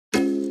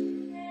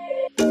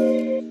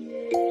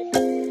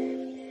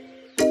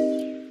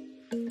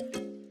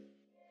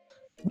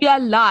We are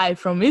live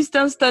from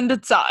Eastern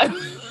Standard Time.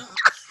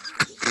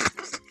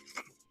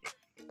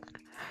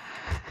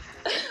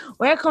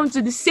 Welcome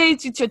to the Say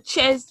It With Your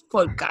Chest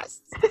podcast.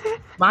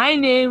 My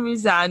name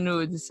is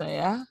Anu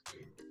Odisanya.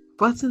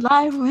 But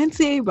live when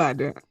say about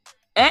it.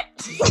 Eh?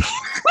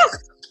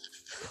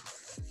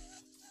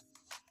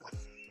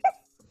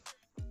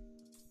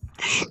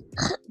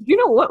 Do you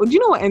know what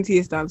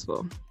NTA stands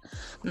for?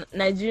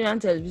 Nigerian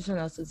Television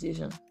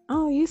Association.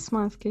 Oh, you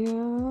smart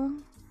girl.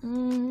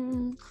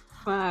 Smart.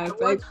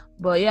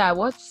 But yeah, I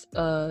watched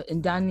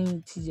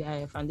Indani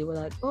TGIF and they were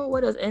like, oh,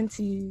 what does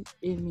NTA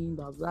mean?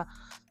 Blah blah.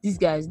 These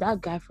guys,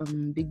 that guy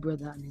from Big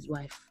Brother and his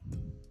wife.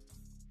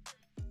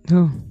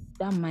 Who?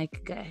 That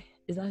Mike guy.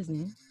 Is that his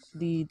name?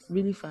 The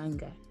really fine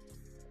guy.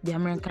 The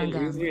American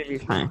guy. He's really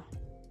fine.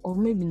 Or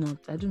maybe not.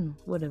 I don't know.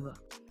 Whatever.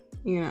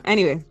 Yeah.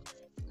 Anyway.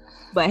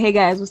 But hey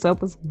guys, what's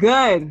up? What's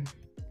good?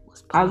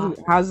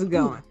 How's it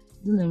going?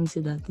 Don't let me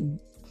say that thing.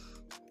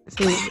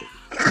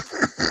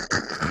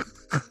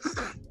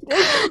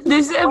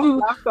 They said we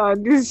after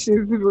this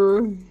shit,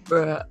 bro.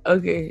 Bruh,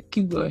 okay,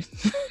 keep going.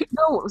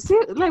 No, say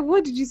like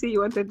what did you say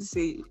you wanted to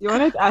say? You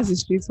wanted to ask the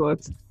streets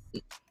what?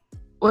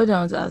 What do I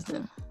want to ask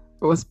them?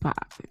 What's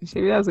popping?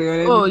 Maybe that's what you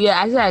wanted. Oh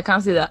yeah, actually I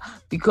can't say that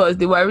because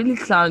they were really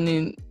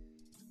clowning,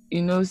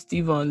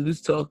 Steve on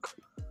Loose Talk.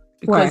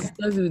 Because he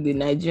says it with the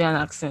Nigerian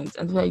accent.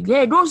 And they're like,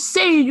 yeah, don't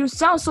say it, you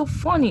sound so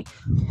funny.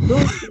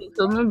 Don't say it.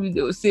 So maybe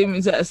they'll say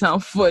me so I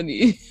sound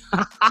funny.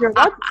 You're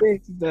not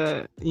saying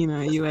the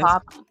US.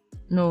 Pop.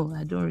 No,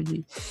 I don't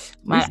really.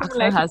 My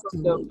accent has to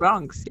the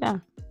Bronx, yeah.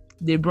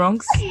 The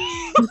Bronx.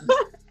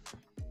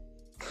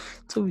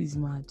 Toby's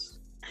mad.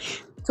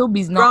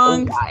 Toby's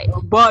not a guy.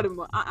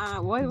 Baltimore.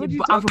 What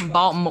you I'm from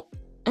Baltimore.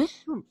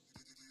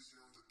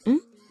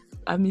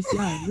 I miss you.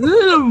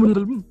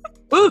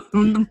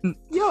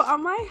 Yo,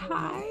 am I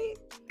high?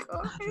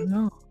 God. I don't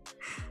know.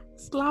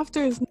 This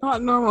laughter is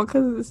not normal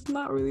because it's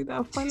not really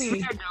that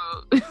funny.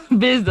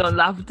 Based on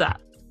laughter.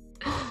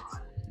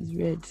 It's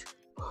red.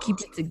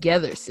 Keep it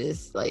together,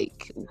 sis.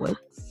 Like, what?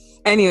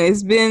 Anyway,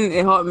 it's been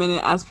a hot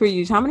minute. As per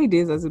usual, how many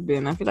days has it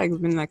been? I feel like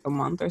it's been like a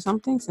month or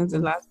something since the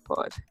last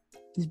pod.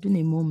 It's been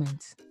a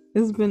moment.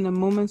 It's been a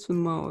moment with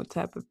Mo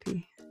type of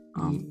P.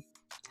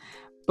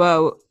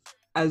 But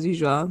as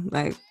usual,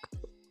 like,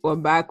 we're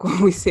back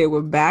when we say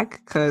we're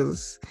back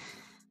because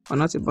we're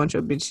not a bunch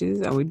of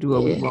bitches and we do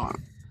what we want.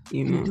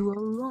 We do what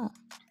we want.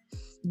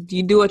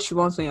 You do what you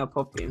want when you're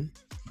popping.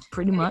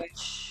 Pretty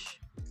much.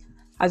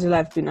 How's your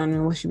life been,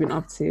 Anu? What you been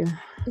up to?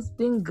 It's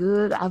been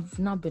good. I've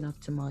not been up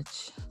to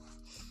much.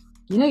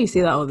 You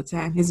say that all the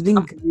time. It's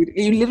been good.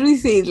 You literally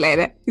say it like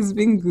that. It's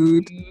been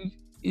good.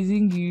 It's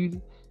been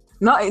good.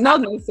 Not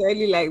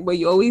necessarily like, but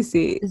you always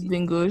say it. It's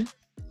been good.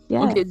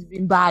 Yeah. Okay, it's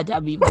been bad,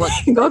 Abby. But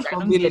God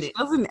forbid it.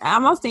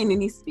 I'm not saying it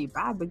needs to be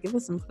bad, but give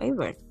us some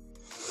flavor.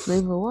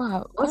 Flavor?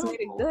 What's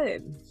made it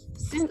good?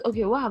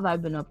 What have I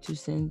been up to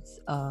since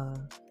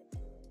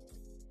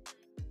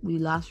we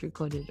last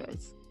recorded,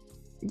 right?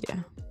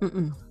 Yeah.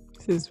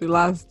 Since we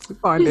last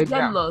recorded.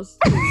 Get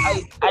lost.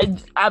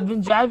 I've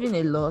been driving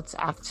a lot,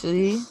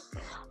 actually.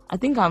 I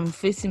think I'm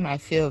facing my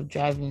fear of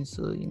driving,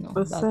 so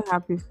I'm so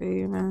happy for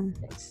you, man.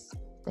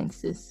 Thanks,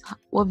 sis.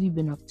 What have you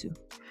been up to?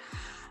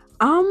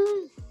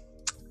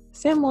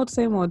 Same old,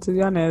 to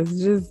be honest.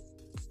 Just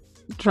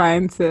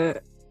trying to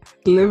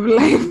live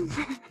life.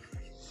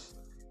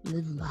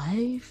 Live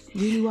life?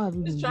 Really? What have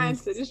you been doing?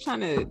 Just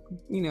trying to,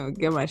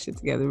 get my shit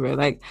together, bro.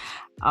 Like,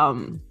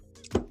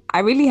 I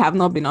really have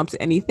not been up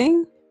to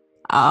anything.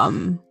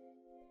 Well,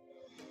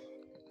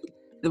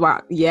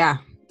 yeah.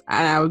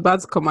 And I was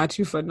about to come at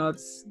you for not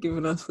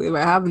giving us flavor.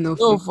 I have no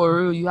flavor. No,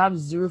 for real. You have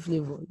zero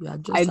flavor.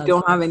 I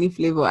don't have any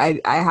flavor.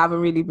 I haven't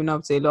really been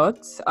up to a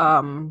lot.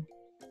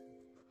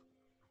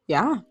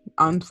 Yeah.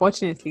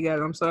 Unfortunately, guys,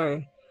 I'm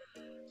sorry.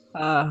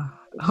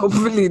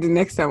 Hopefully the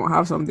next time I'll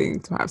have something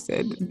to have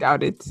said.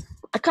 Doubt it.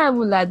 I can't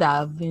even lie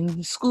that I've been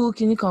in school,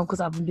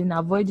 because I've been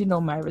avoiding all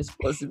my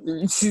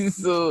responsibilities.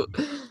 So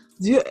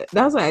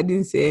that's why I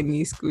didn't say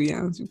any school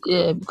yams.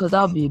 Yeah, because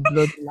that would be a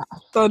bloody lie.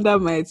 Thunder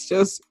might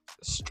just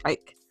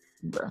strike.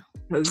 Bruh.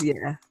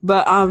 Yeah.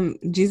 But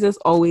Jesus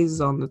always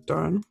is on the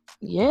throne.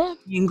 Yeah.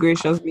 Being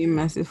gracious, being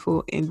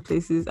merciful in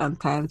places and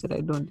times that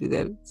I don't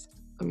deserve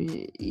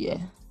it.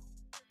 Yeah.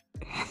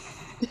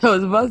 I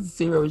was about to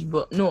say rubbish,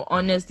 but no,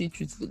 honestly,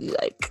 truthfully,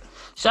 like,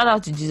 shout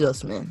out to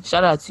Jesus, man.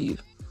 Shout out to you.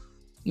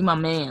 You my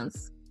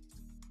mans.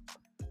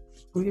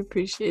 We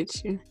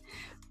appreciate you.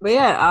 But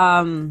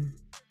yeah,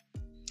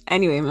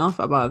 anyway, enough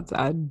about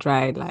our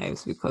dry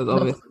lives because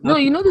obviously.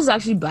 No, this is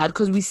actually bad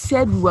because we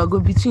said we were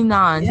going between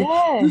now and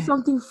do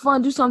something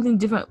fun, do something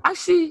different.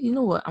 Actually, you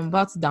know what? I'm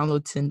about to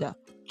download Tinder.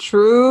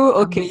 True.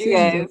 Okay, you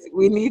guys,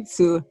 we need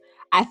to.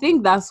 I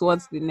think that's what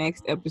the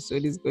next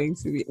episode is going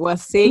to be. We're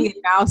saying it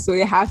now, so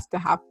it has to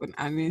happen.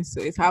 I mean,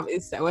 so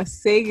we're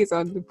saying it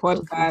on the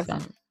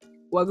podcast.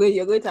 Okay,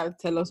 you're going to have to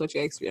tell us what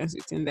your experience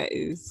with Tinder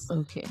is.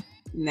 Okay.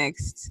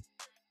 Next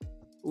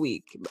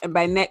week. And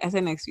I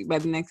said next week, by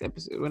the next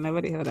episode,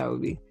 whenever the hell that will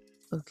be.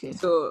 Okay.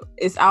 So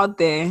it's out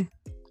there.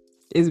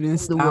 It's been the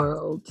stamped.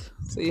 world.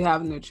 So you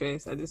have no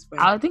choice at this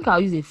point. I think I'll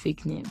use a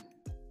fake name.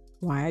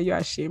 Why are you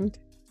ashamed?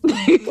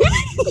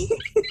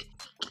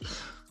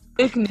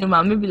 Fake name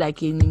and maybe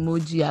like an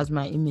emoji as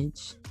my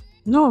image.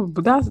 No,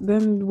 but that's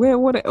then where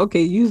what?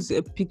 Okay, use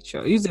a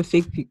picture. Use a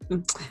fake pic.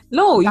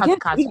 No, you That's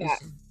can't do that.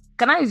 catfishing.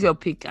 Can I use your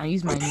pic and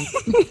use my name?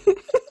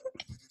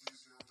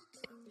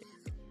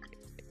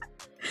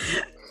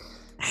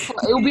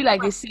 It'll be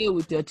like a say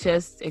with your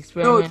chest No,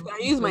 experiment. you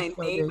can use my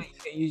name and you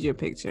can use your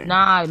picture.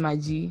 Nah, my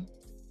G.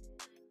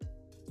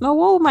 No,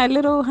 whoa, my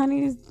little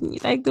honeys,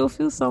 like they'll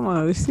feel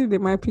somehow. You see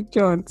my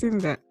picture on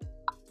Tinder.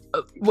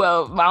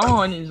 Well, my own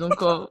honey is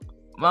uncle.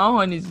 My own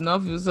honey is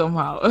not feel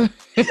somehow.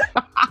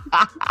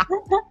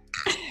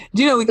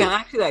 Do you know we can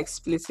actually like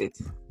split it?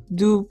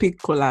 Do pic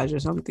collage or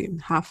something.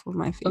 Half of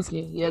my face.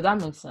 Okay, yeah,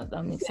 that makes sense.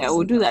 That makes sense. Yeah,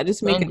 we'll do that.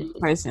 Just make a new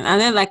person.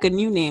 And then like a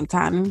new name,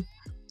 Tanu.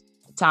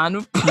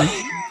 Tanu.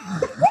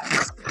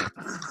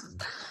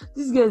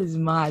 This girl is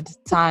mad.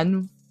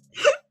 Tanu.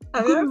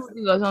 Couldn't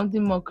think of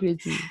something more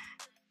creative.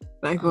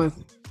 Like what?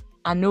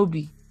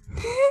 Anobi.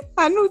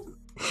 Anu.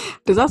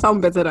 Does that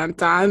sound better than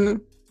Tanu?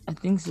 I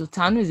think so.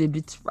 Tanu is a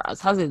bit Raz.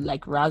 Has a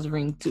like Raz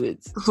ring to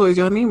it. So is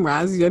your name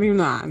Raz? Is your name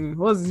not Anu?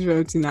 What's this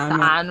relative now?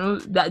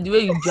 Tanu. That the way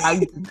you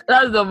drag it.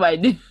 That's not my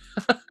name.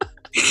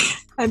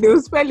 And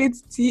they'll spell it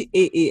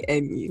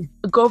Taanu.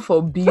 Go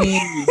for B.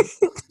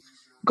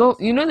 Go.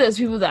 You know, there's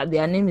people that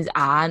their name is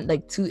An,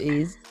 like 2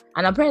 A's,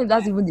 and apparently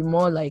that's even the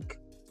more like.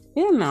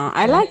 Yeah, no,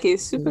 I like it.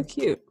 It's super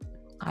cute.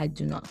 I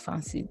do not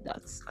fancy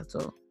that at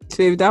all.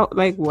 So if that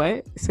like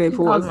what? So if If it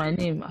that was was my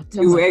name, I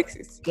tell you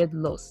UX, get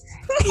lost.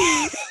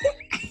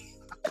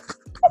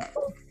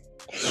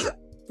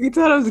 you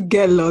tell us to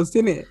get lost,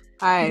 innit?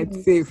 Alright,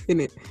 safe,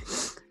 innit?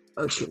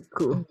 Okay,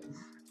 cool.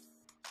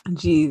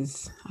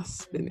 Jeez, I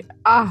spin it.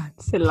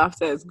 Say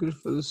laughter is good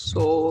for the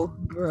soul,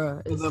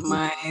 Bruh, for the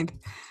mind.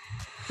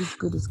 It's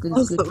good, it's good,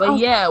 it's good. But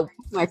yeah,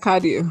 My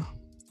cardio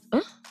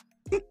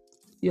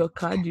your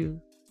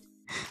cardio.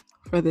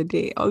 for the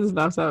day. All this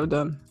laughter I've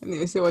done.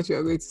 Anyway, say what you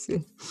are going to say.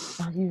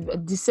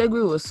 The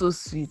segue was so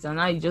sweet, and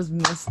now you just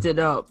messed it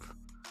up.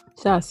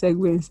 Shall I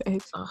segue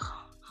inside?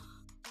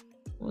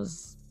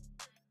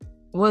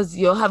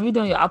 Have you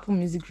done your Apple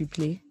Music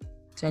replay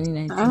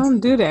 2019? I don't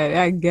do that.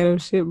 I ghetto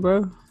shit,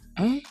 bro.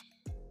 Eh?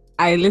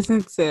 I use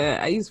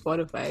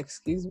Spotify,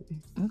 excuse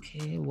me.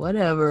 Okay,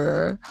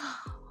 whatever.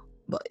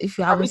 But if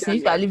you haven't seen,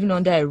 if you are living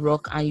under a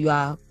rock and you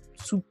are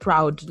too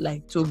proud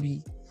like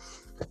Toby,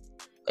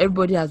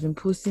 everybody has been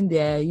posting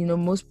their,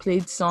 most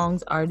played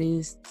songs,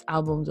 artists,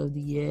 albums of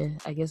the year,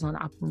 I guess, on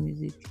Apple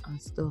Music and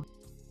stuff.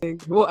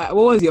 What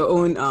was your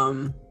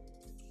own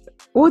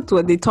what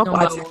were the top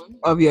artists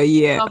of your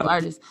year? Top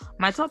artist.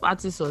 My top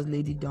artist was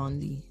Lady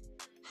Dawnly.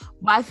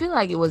 But I feel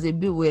like it was a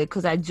bit weird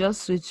because I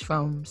just switched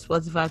from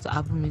Spotify to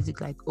Apple Music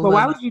But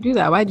why would you do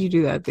that? Why did you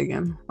do that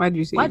again? Why did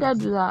you say? Why did I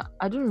do that?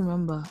 I don't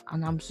remember.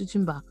 And I'm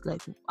switching back.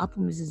 Like,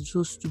 Apple Music is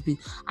so stupid.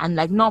 And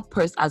like not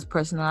as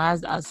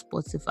personalized as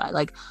Spotify.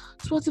 Like,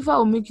 Spotify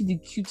will make you the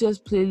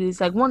cutest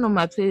playlist. Like, one of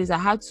my playlists, I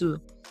had to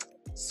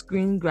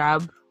screen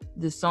grab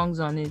the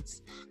songs on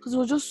it. Because it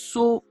was just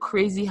so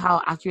crazy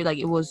how accurate.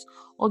 Like,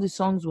 all the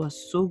songs were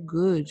so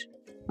good.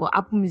 But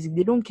Apple Music,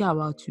 they don't care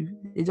about you.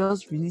 They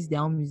just release their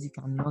own music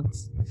and not.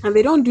 And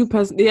they don't do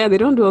they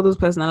don't do all those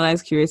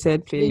personalized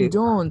curated playlists. They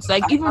don't.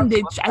 Like even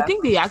I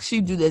think they actually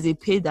do. There's a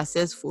page that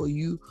says for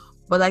you,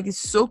 but like it's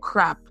so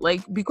crap.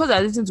 Like because I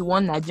listen to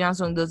one Nigerian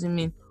song doesn't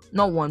mean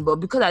not one, but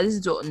because I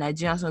listen to a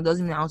Nigerian song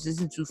doesn't mean I was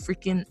listening to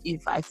freaking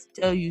If I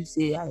Tell You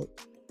Say I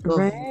Love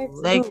You.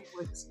 Like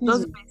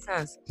doesn't make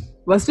sense.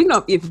 But speaking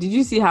of If, did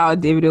you see how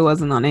Davido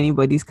wasn't on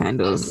anybody's kind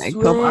of like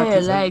top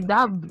artist? Like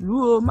that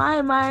blew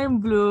my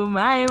mind, blew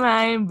my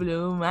mind,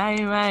 blew my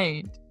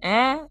mind.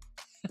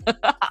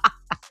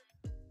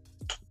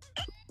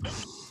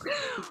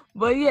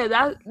 But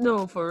yeah,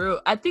 for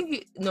real. I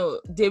think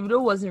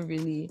Davido wasn't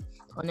really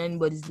on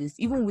anybody's list.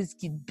 Even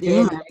Wizkid,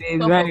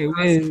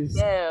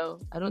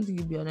 I don't think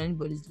he'd be on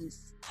anybody's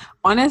list.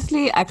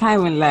 Honestly, I can't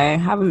even lie.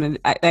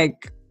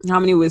 How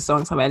many Wiz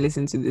songs have I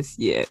listened to this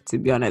year, to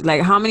be honest?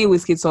 Like, how many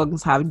Wizkid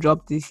songs have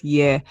dropped this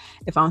year,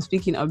 if I'm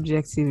speaking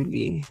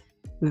objectively,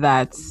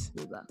 that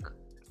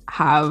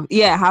have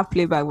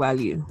playback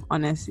value,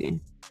 honestly?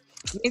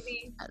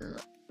 Maybe. I don't know.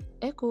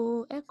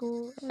 Echo.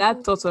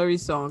 That Totori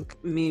song,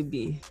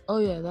 maybe. Oh,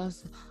 yeah,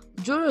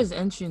 Joro is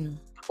entering.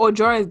 Oh,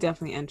 Joro is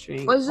definitely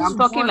entering. I'm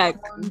talking like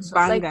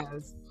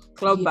bangers,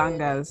 club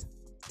bangers,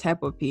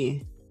 type of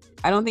P.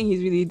 I don't think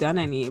he's really done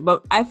any.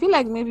 But I feel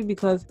like maybe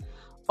because...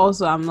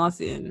 Also, I'm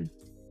not in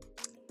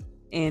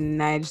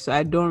Nigeria, so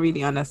I don't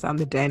really understand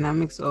the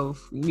dynamics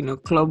of,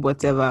 club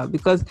whatever.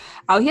 Because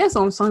I'll hear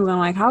some songs and I'm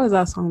like, how is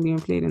that song being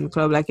played in the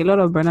club? Like a lot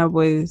of Burna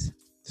Boy's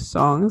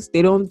songs,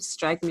 they don't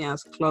strike me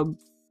as club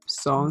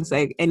songs.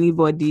 Like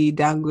anybody,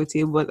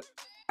 Dangote, but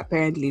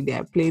apparently they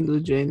are playing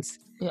those joints.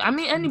 Yeah, I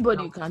mean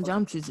anybody can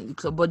jam to it in the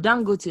club, but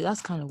Dangote,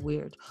 that's kind of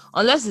weird.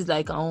 Unless it's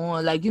like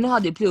you know how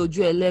they play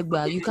Oju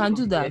Elegba, you can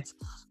do that.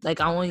 Like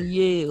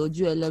Oju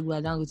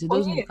Elegba, Dangote,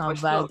 those you can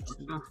vibe.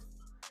 Sure.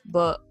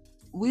 But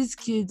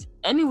Wizkid,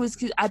 any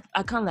Wizkid,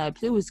 I can't lie. I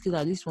play Wizkid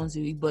at least once a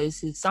week, but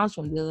it's Sounds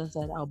from the Other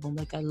Side album.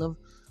 Like, I love.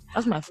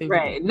 That's my favorite.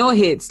 Right. No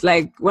hits.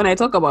 Like, when I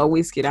talk about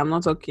Wizkid, I'm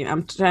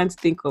trying to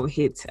think of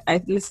hits. I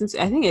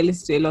think I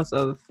listen to a lot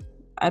of,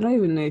 I don't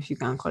even know if you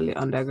can call it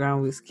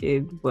underground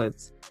Wizkid, but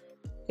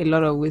a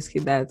lot of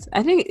Wizkid that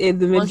I think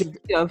the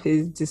majority of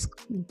his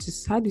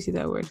how do you say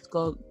that word? It's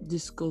called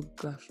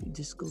discography.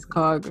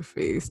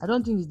 Discography. I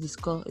don't think it's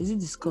disco. Is it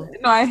disco?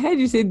 No, I heard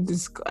you say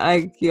disco.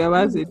 Like, you're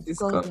about to say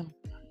disco.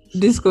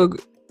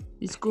 Discography.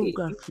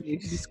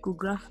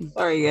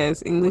 Sorry,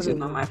 guys. English is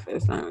not my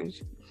first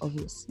language.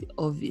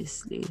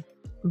 Obviously.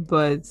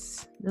 But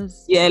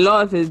a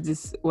lot of it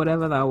is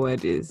whatever that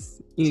word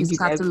is. His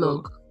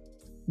catalog.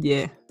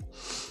 Yeah.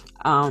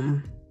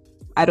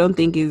 I don't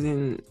think is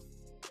in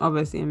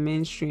obviously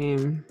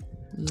mainstream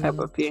type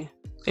of a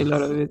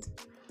lot of it.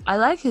 I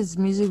like his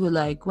music with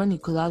like when he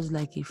collabs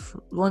like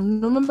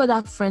remember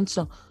that French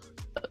song?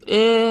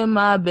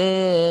 My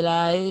bed,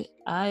 I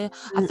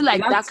feel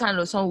like that kind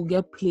of song will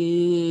get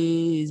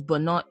plays,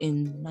 but not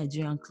in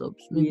Nigerian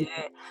clubs. Maybe.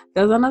 Yeah,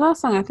 there's another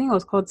song I think it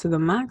was called To the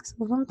Max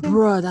or something.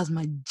 Bro, that's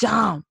my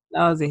jam.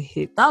 That was a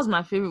hit. That was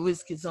my favorite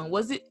Wizkid song. It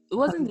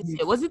wasn't this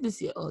year. Was it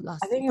this year or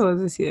last? I think it was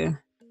this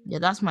year. Yeah,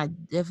 that's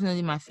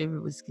definitely my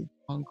favorite Wizkid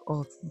song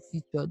of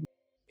featured.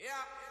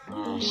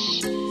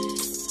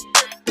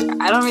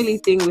 I don't really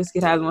think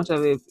Wizkid has much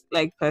of a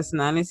like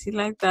personality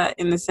like that,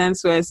 in the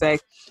sense where it's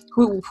like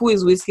who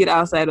is Wizkid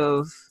outside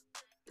of,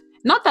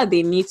 not that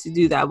they need to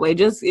do that, but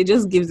it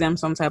just gives them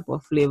some type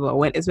of flavor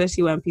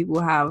especially when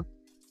people have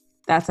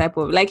that type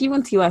of, like,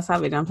 even Tiwa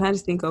Savage. I'm trying to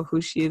think of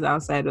who she is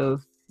outside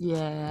of.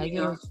 Yeah, I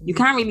guess you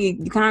can't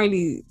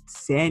really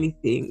say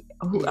anything.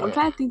 I'm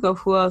trying to think of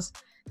who else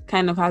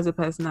kind of has a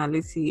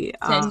personality.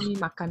 Teni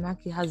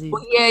Makanaki has a.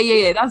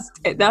 Yeah.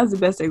 That's the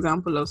best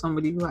example of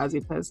somebody who has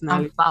a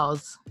personality. And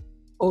Fowls.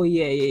 Oh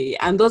yeah.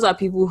 And those are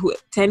people who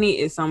Teni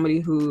is somebody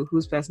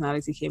whose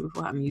personality came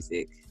before her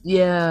music.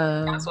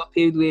 Yeah. That's what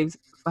paved ways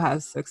for her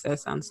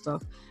success and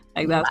stuff.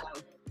 Like that.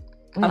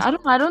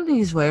 I don't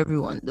think it's for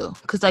everyone though,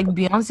 because like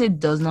Beyonce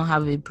does not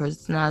have a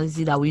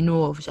personality that we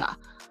know of,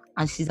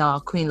 and she's our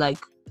queen. Like.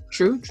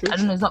 True. I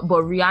don't know, it's not,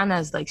 but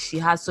Rihanna's like, she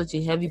has such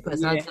a heavy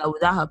personality that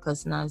without her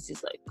personality,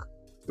 it's like.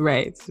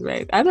 Right.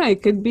 I don't know,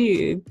 it could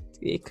be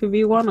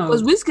one of.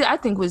 Because Wizkid, I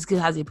think Wizkid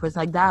has a person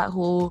like that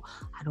whole,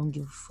 I don't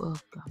give a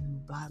fuck,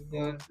 I'm bad.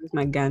 It's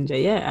my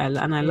ganja,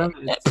 and I love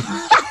it.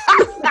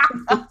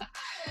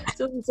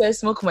 So I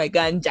smoke my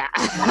ganja.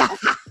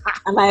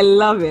 And I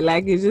love it,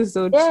 like it's just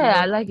so true.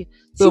 I like it.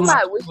 So much,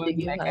 I wish they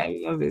gave her. I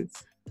love it.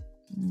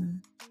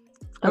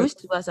 I wish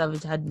Tiwa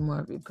Savage had more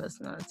of a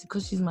personality,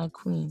 because she's my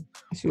queen.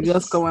 She would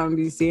just come and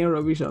be saying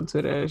rubbish on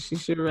Twitter. She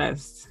should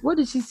rest. What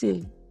did she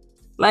say?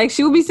 Like,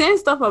 she would be saying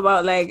stuff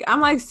about, like, I'm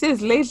like,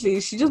 sis,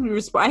 lately, she just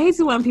be I hate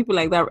it when people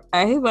like that.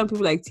 I hate when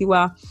people like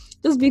Tiwa,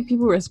 just big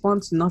people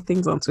respond to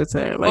nothings on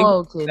Twitter. Like,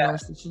 okay, no,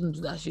 she shouldn't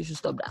do that. She should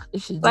stop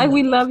that.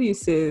 We love you,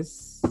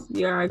 sis.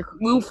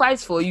 We'll fight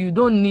for you. You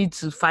don't need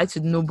to fight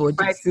with nobody.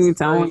 Fight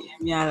with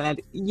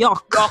like,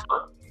 yuck.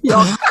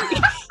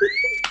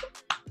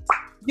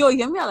 Yo,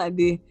 hear me like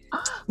day.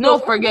 No,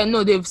 forget.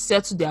 No, they've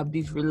settled their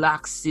beef.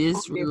 Relax, sis.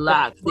 Okay,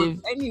 relax.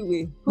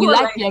 Anyway, we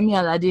like Yemi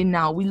Alade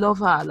now. We love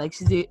her. Like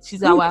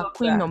she's our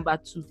queen number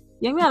 2.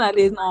 Yemi Alade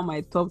is not on my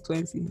top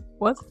 20.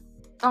 What?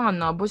 Oh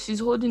no, but she's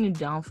holding it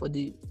down for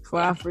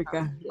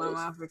Africa. Mama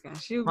Africa.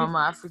 Mama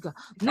Africa.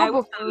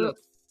 No,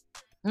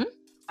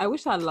 I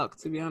wish her luck,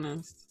 to be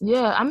honest.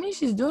 Yeah, I mean,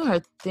 she's doing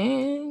her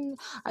thing.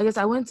 I guess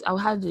I had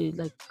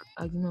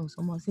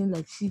someone saying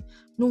like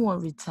no one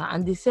retire,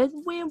 and they said,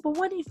 wait, but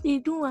what if they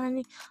do? And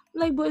I'm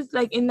like, but it's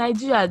like in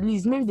Nigeria at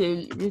least, maybe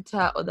they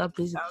retire other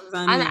places.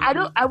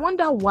 And I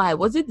wonder why.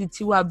 Was it the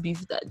Tiwa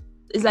beef that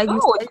it's like?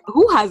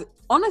 Who has,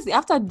 honestly,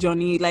 after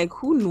Johnny, like,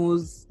 who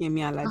knows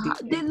Yemi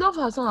Alade? They love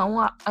her song.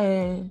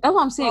 That's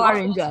what I'm saying. Power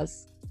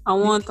Rangers. I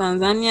want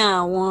Tanzania.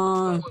 I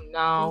want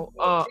now.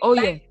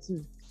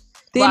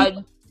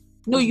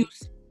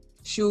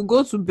 She'll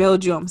go to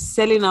Belgium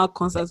selling out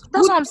concerts.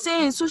 That's what I'm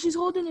saying. So she's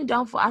holding it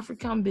down for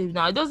African babes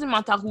now. It doesn't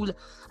matter who.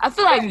 I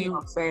feel like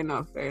fair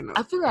enough.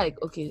 I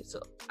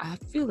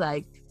feel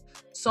like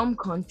some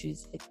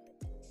countries, like,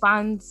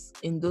 fans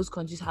in those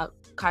countries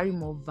carry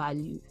more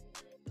value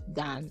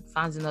than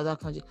fans in other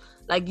countries.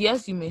 Like,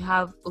 yes, you may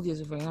have, so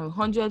for example,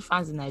 100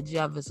 fans in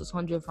Nigeria versus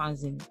 100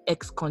 fans in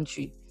X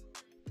country.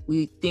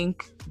 We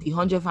think the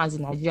 100 fans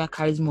in Nigeria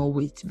carries more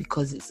weight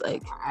because it's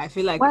like, I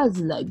feel like, why is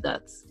it like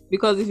that?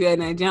 Because if you're a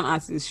Nigerian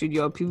artist, should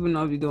your people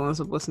not be the ones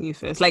supporting you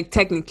first? Like,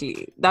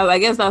 technically, I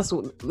guess that's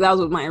what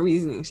my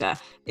reasoning.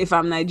 If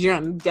I'm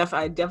Nigerian,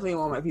 I definitely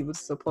want my people to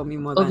support me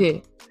more.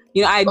 Okay.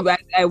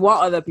 I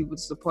want other people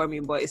to support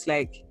me, but it's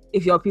like,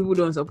 if your people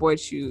don't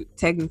support you,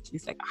 technically,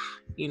 it's like,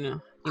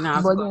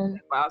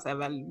 outside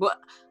value. But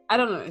I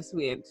don't know, it's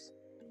weird.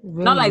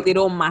 Really? Not like they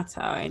don't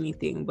matter or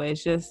anything, but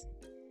it's just,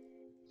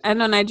 I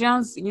know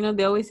Nigerians,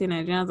 they always say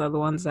Nigerians are the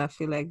ones that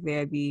feel like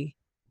they're the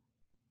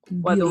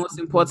most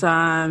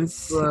important.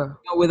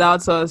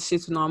 Without us,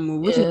 shit will not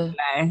move. Which is a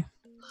lie.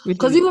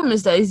 Because even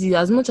Mr. Easy,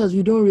 as much as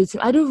we don't rate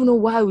him, I don't even know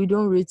why we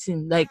don't rate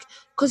him. Like,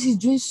 because he's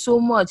doing so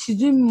much. He's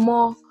doing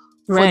more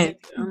for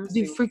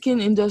the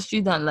freaking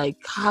industry than like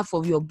half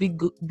of your big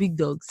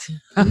dogs.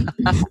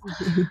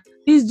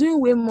 He's doing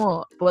way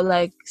more, but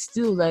like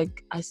still,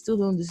 like I still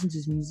don't listen to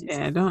his music.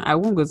 Yeah, I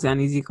won't go to an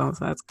Easy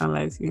concert. Can't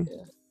lie to you.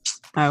 Yeah.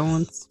 I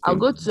won't. I'll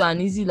go to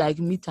an Easy like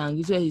meet and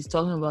greet where he's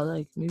talking about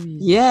like maybe.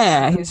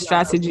 His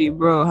strategy,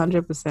 bro,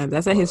 100%. I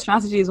said his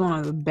strategy is one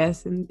of the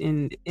best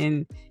in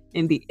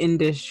the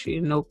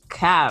industry. No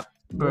cap,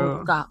 bro.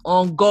 No cap.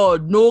 On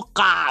God, no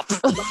cap.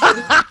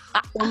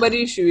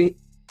 Somebody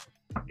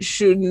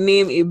should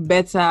name a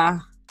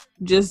better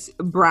just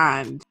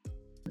brand. I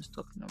was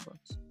talking about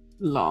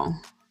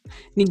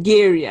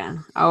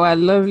Nigeria, our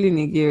lovely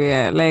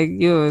Nigeria. Like,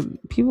 yo,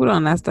 people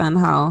don't understand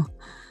how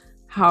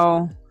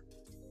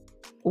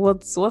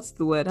what's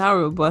the word? How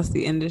robust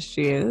the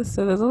industry is.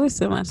 So there's always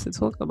so much to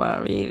talk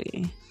about,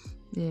 really.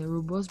 Yeah,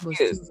 robust, but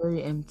still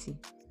very empty.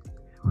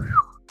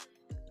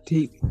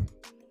 Deep.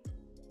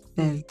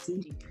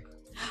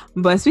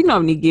 But speaking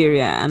of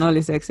Nigeria and all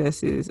its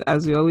excesses,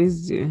 as we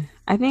always do,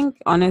 I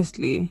think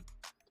honestly,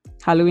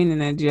 Halloween in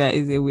Nigeria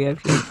is a weird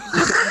flex.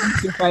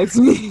 It fights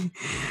me.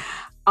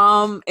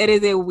 It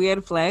is a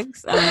weird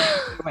flex. I don't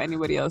know what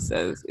anybody else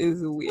says.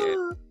 It's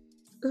weird.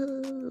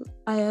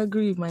 I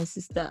agree with my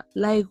sister.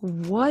 Like,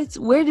 what?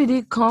 Where did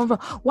it come from?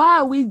 Why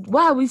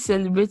are we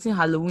celebrating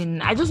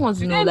Halloween? I just want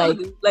to know,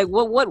 like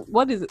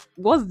what is it?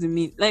 What's the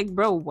mean? Like,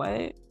 bro,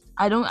 what?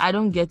 I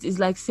don't get it. It's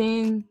like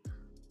saying,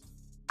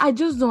 I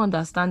just don't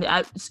understand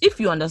it. If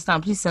you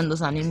understand, please send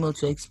us an email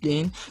to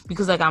explain,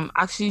 because like I'm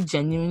actually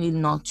genuinely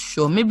not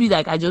sure. Maybe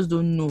like I just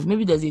don't know.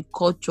 Maybe there's a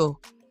culture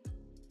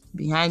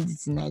behind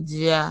it in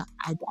Nigeria.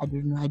 I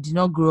don't know. I did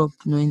not grow up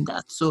knowing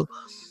that. So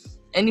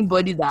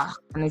anybody that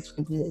can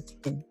explain, please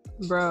explain.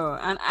 Bro,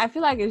 and I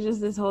feel like it's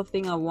just this whole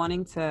thing of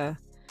wanting to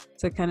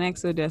connect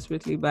so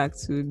desperately back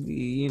to the,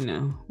 you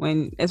know,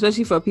 when,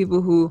 especially for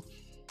people who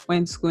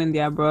went to school in the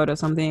abroad or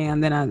something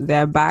and then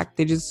they're back,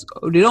 they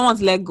don't want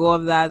to let go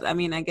of that. I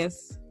mean, I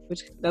guess,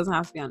 which doesn't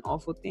have to be an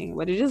awful thing,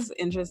 but it's just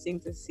interesting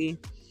to see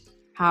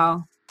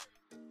how,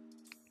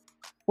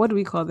 what do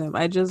we call them?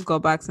 I just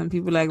got back some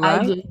people like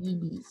what?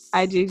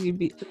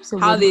 IJGB. So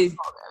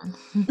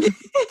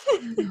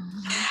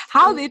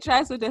how they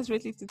try so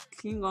desperately to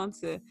cling on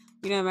to,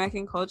 you know,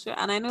 American culture.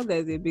 And I know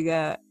there's a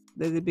bigger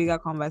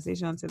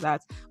conversation to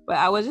that, but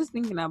I was just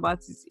thinking about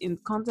it in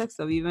context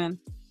of even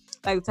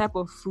like the type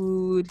of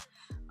food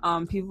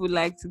people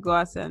like to go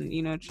out and,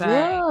 you know,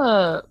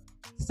 try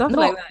stuff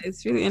like that.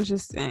 It's really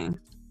interesting.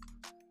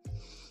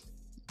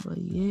 But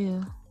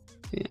yeah,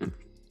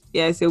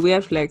 it's a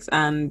weird flex,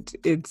 and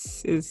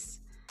it's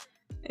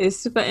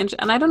super interesting.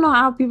 And I don't know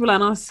how people are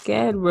not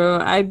scared, bro.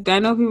 I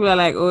know people are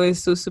like, oh, it's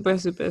so super,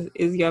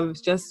 you're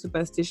just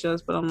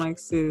superstitious, but I'm like,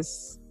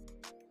 sis,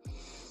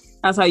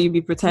 that's how you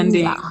be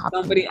pretending.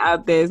 Somebody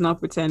out there is not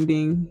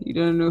pretending. You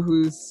don't know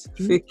who's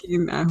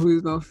faking and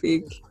who's not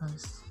fake.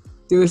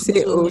 They will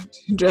say, oh,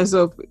 dress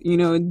up, you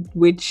know,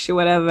 witch,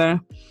 whatever.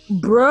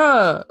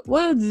 Bruh,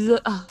 what is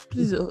it?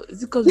 Please,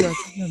 is it because we are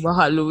talking about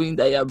Halloween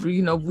that you're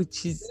bringing up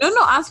witches?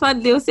 No, as far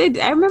they'll say,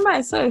 I remember I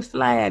saw a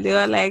flyer. They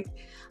were like,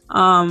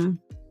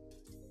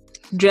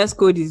 dress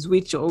code is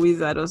witch or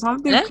wizard or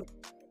something. Eh?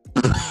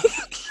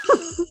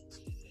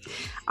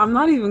 I'm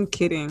not even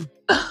kidding.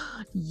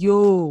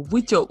 Yo,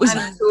 witch or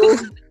wizard. So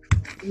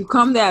you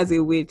come there as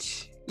a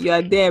witch. You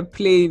are there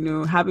playing, you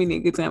know, having a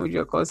good time with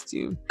your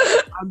costume.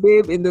 A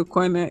babe in the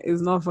corner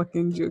is not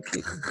fucking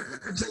joking.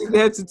 She's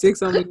there to take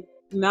something.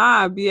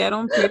 Nah, B, I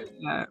don't play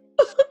that.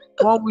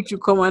 Why would you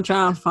come and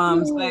try and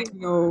farm? It's like,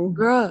 no.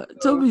 Bruh,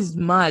 Toby's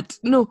mad.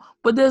 No,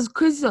 but there's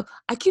crazy stuff.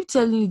 I keep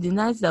telling you, the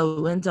nights that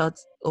we went out,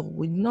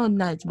 not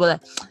nights, but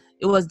like,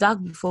 it was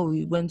dark before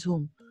we went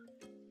home.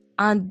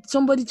 And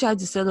somebody tried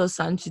to sell us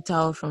Sanchi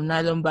Tower from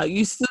nylon bag.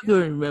 You still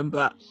don't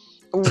remember.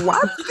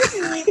 What?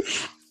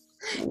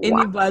 In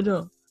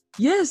Ibadan.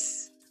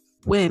 Yes.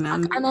 When?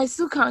 And I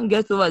still can't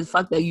get over the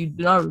fact that you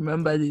do not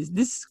remember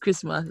this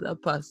Christmas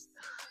that passed.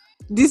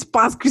 This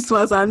past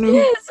Christmas, I know.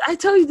 Yes, I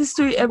tell you this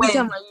story every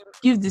time and you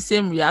give the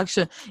same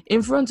reaction.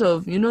 In front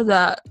of, you know,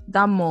 that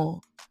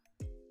mall.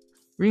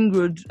 Ring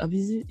Road.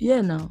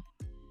 Yeah, now.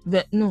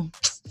 No.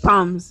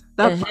 Palms.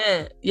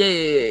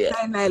 Yeah.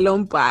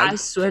 Nylon bag. I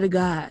swear to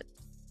God.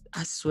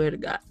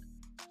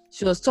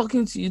 She was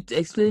talking to you,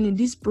 explaining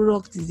this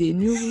product is a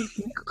new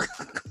thing.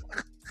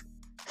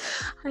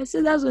 I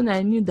said that's when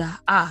I knew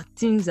that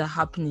things are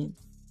happening.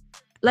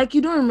 Like,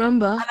 you don't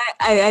remember?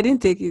 And I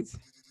didn't take it.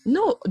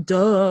 No,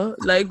 duh.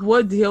 Like,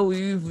 what the hell will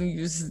you even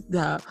use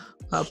that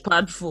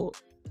pad for?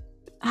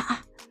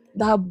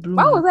 That blue.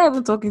 Why was I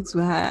even talking to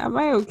her? Am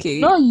I okay?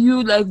 Not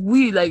you, like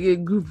we, like a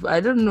group. I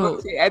don't know.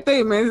 Okay, I thought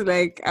you meant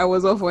like I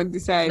was off on the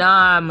side.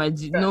 Nah,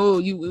 no.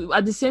 You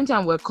at the same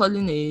time we're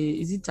calling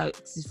is it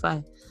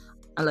Taxify?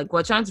 And like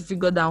we're trying to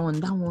figure that one.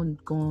 That one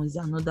gone is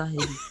another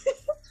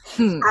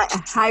heavy.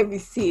 Ivy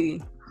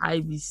City.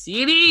 Ivy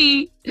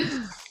City.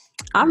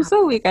 I'm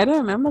so weak. I don't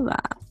remember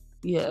that.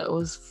 Yeah, it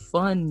was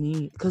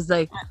funny because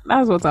like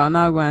That's what I'll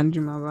now go and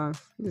dream about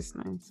this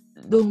night.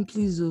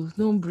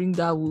 don't bring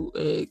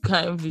that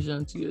kind of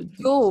vision to your dream.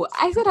 Yo,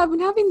 I said I've been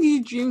having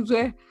these dreams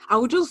where I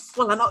would just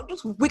fall and I'll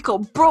just wake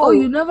up, bro. Oh,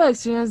 you never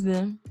experienced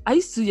them? I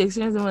used to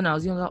experience them when I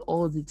was younger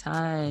all the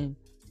time.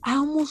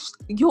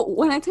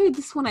 When I tell you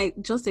this one I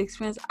just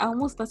experienced, I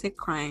almost started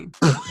crying.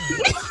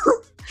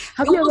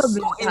 Have you ever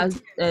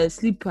had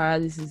sleep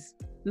paralysis?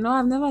 No,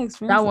 I've never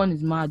experienced that. One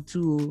is mad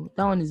too.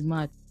 That one is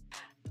mad.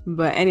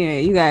 But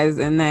anyway, you guys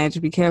and Nige,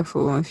 be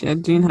careful if you're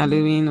doing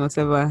Halloween,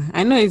 whatever.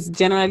 I know it's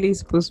generally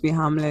supposed to be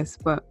harmless,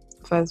 but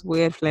first,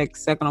 weird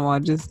flex. Second of all,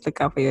 just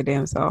look out for your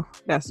damn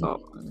self. That's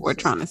all we're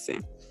trying to say.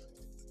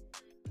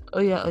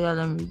 Oh yeah,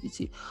 let me read it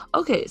to you.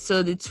 Okay,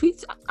 so the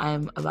tweet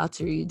I'm about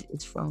to read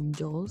is from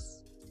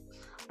Jules,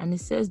 and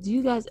it says, do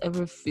you guys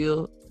ever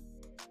feel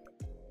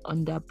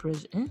under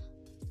pressure?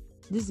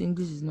 This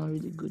English is not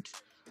really good.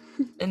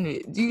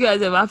 Anyway, do you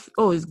guys ever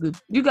it's good. Do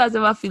you guys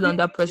ever feel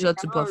under pressure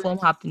to perform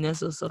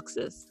happiness or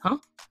success? Huh?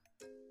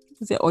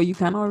 Or you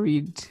cannot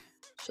read.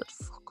 Shut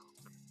the fuck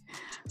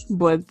up.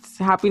 But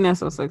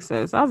happiness or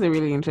success? That's a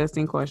really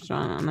interesting question,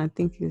 and I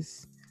think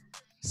it's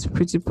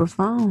pretty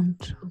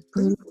profound.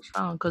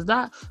 Because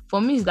that,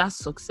 for me, is that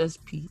success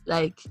piece.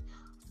 Like,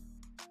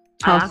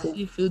 I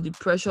actually feel the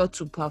pressure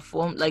to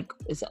perform. Like,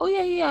 it's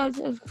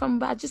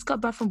I just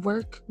got back from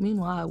work.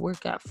 Meanwhile, I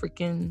work at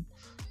freaking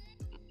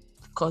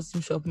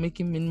costume shop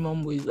making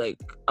minimum wage. Like,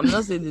 I'm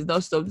not saying there's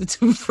not something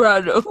to be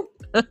proud of,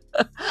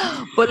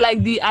 but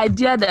like the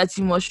idea that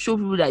you must show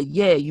people that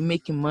you're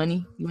making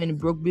money, you ain't a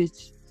broke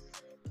bitch.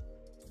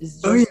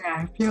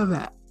 I feel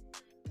that.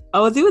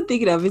 I was even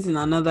thinking of it in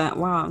another.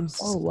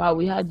 Wow,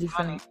 we had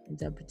different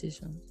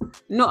interpretations.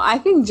 No, I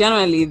think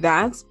generally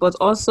that, but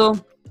also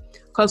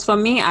because for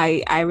me,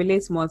 I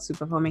relate more to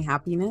performing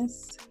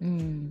happiness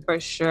for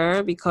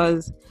sure,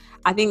 because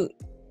I think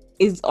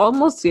it's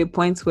almost to a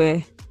point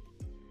where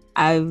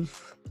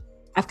I've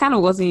kind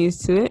of gotten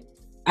used to it.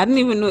 I don't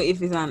even know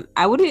if it's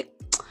I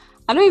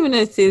don't even know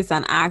if it's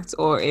an act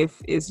or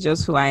if it's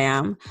just who I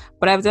am,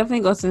 but I've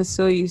definitely gotten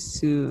so used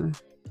to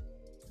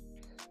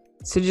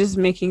just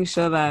making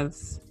sure that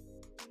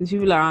the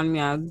people around me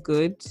are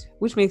good,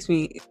 which makes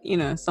me,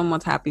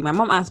 somewhat happy. My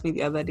mom asked me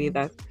the other day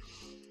that,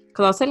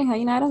 because I was telling her,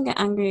 I don't get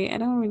angry. I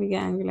don't really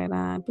get angry like that.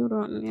 I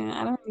don't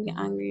really get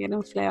angry. I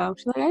don't flare up.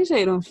 She's like, I'm sure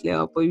you don't flare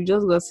up, but you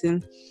just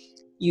gotten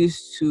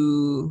used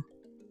to,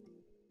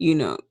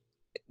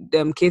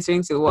 them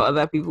catering to what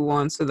other people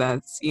want so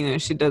that,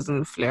 she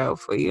doesn't flare up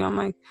for you. I'm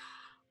like,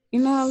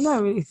 I've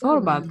not really thought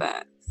about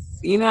that.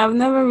 I've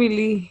never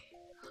really...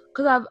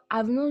 Because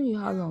I've known you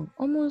how long?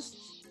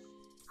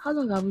 How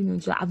long have we known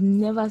each other? I've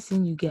never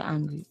seen you get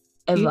angry.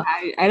 Ever.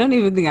 Yeah, I don't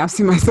even think I've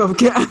seen myself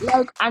get angry.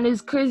 Like, and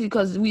it's crazy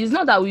because it's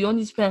not that we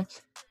used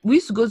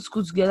to go to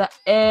school together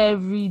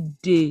every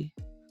day.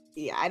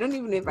 Yeah, I don't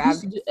even know if I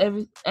have... to do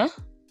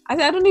I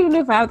don't even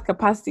know if I have the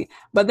capacity.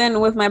 But then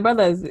with my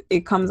brothers,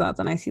 it comes out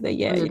and I see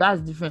that,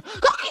 that's different.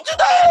 Look at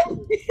that!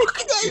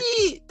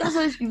 That's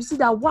why you see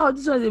that, wow,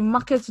 this was a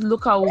market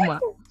local woman.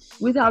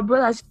 With her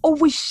brother, she's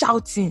always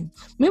shouting.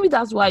 Maybe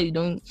that's why you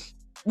don't...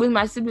 With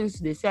my siblings,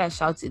 they say I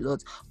shout a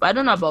lot. But I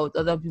don't know about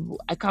other people.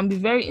 I can be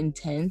very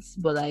intense,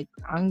 but like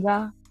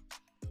anger...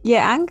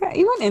 Yeah, anger,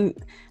 even in...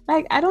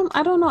 Like, I don't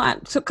know.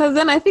 Because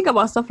then I think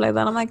about stuff like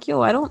that. I'm like,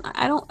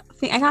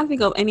 I can't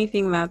think of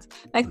anything that,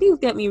 like, things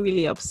get me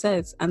really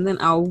upset, and then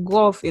I'll go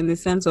off in the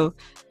sense of,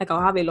 like,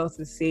 I'll have a lot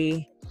to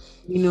say,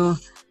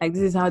 like,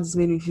 this is how this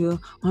made me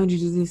feel. Why don't you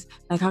do this?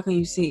 Like, how can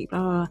you say blah,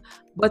 blah, blah.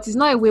 But it's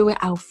not a way where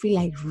I'll feel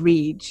like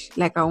rage,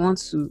 like I want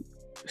to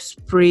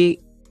spray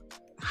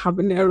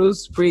habanero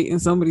spray in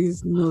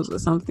somebody's nose or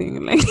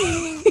something. Like,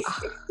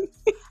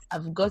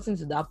 I've gotten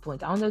to that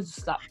point. I wanted to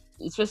stop,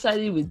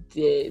 especially with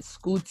the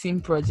school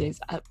team projects.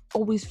 I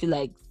always feel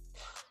like,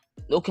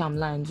 okay, I'm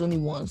lying. It's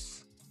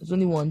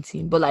only one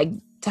team, but like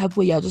type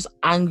where you're just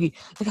angry.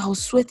 Like, I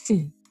was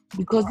sweating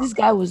because this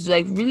guy was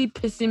like really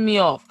pissing me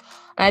off,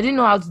 and I didn't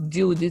know how to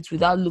deal with it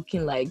without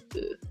looking like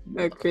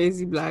a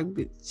crazy black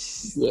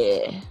bitch.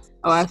 Yeah.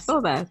 Oh, I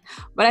saw that.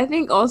 But I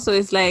think also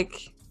it's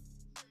like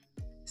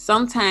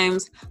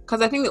sometimes,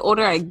 because I think the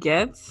older I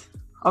get,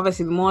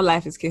 obviously the more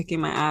life is kicking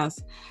my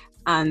ass,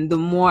 and the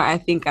more I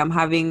think I'm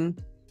having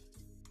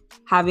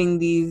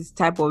these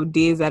type of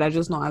days that are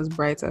just not as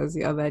bright as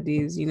the other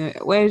days,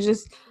 where you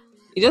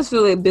just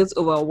feel a bit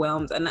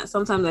overwhelmed. And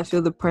sometimes I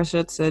feel the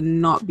pressure to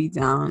not be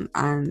down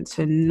and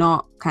to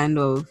not kind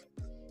of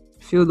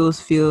feel those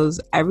feels.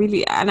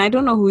 And I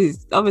don't know who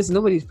is, obviously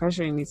nobody's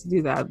pressuring me to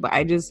do that, but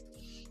I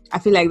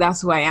feel like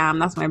that's who I am.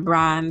 That's my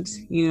brand.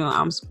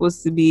 I'm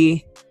supposed to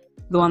be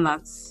the one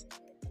that's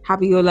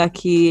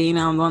happy-go-lucky.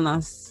 I'm the one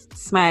that's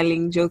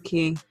smiling,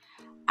 joking.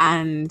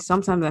 And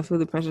sometimes I feel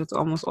the pressure to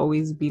almost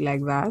always be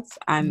like that.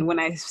 And when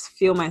I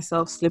feel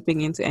myself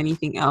slipping into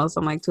anything else,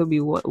 I'm like,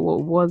 Toby,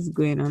 what's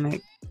going on?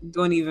 Like,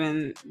 don't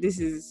even, this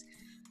is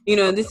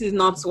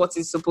not what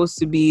it's supposed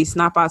to be.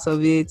 Snap out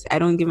of it. I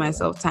don't give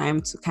myself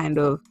time to kind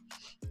of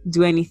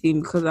do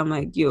anything because I'm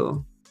like,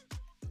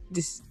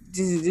 this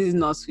this is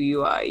not who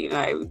you are. You know,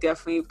 I would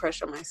definitely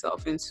pressure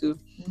myself into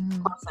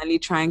constantly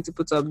trying to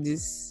put up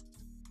this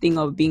thing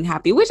of being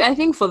happy, which I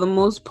think for the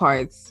most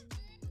part,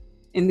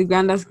 in the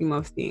grander scheme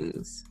of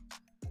things,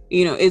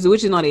 you know,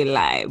 which is not a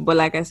lie. But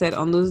like I said,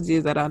 on those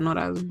days that are not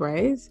as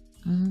bright,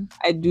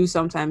 I do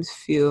sometimes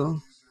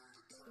feel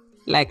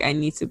like I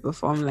need to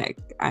perform like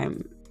I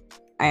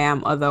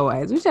am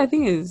otherwise, which I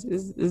think is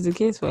the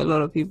case for a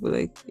lot of people.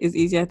 Like, it's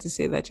easier to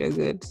say that you're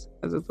good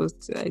as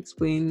opposed to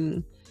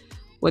explain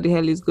what the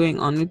hell is going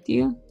on with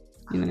you.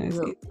 You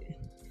know,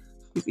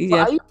 it's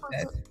easier to say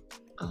that.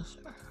 Oh,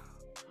 sorry.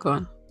 Go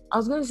on. I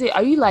was gonna say,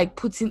 are you like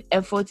putting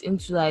effort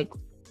into like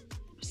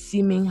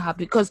seeming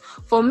happy? Because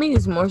for me,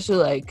 it's more so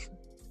like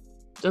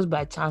just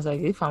by chance.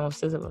 Like, if I'm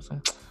obsessed about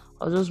something,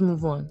 I'll just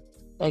move on.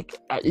 Like,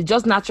 it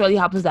just naturally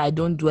happens that I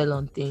don't dwell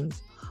on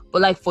things.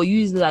 But like for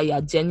you, it's like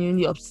you're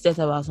genuinely upset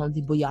about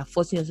something, but you're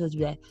forcing yourself to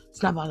be like,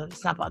 snap out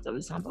of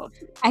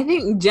it. I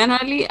think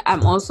generally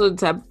I'm also the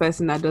type of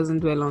person that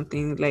doesn't dwell on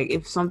things. Like,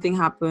 if something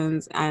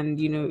happens and,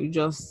 you know,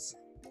 just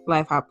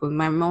life happens.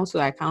 My mom, so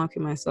I can't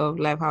keep myself,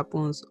 life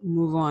happens,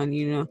 move on,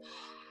 you know.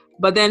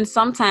 But then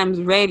sometimes,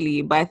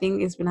 rarely, but I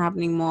think it's been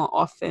happening more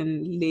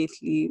often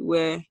lately,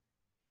 where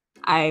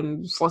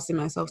I'm forcing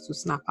myself to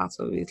snap out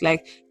of it.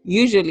 Like,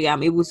 usually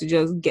I'm able to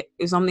just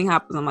if something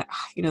happens, I'm like,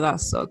 you know,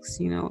 that sucks,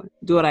 you know,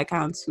 do what I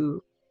can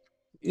to,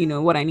 you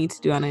know, what I need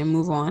to do, and I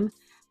move on.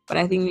 But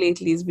I think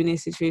lately it's been a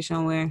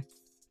situation where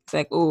it's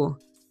like, oh,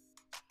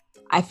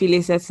 I feel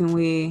a certain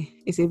way,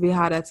 it's a bit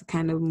harder to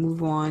kind of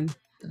move on.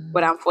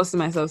 But I'm forcing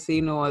myself to say,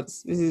 you know what,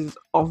 this is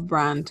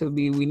off-brand,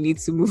 Toby. We need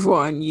to move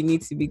on. You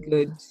need to be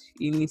good.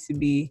 You need to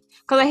be...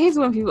 Because I hate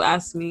when people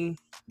ask me,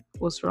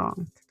 what's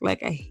wrong?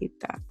 Like, I hate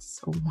that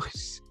so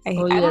much.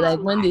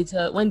 Like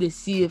when they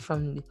see it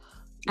from the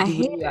I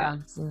hate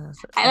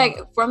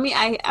that. For me,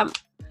 I'm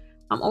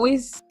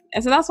always...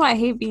 So that's why I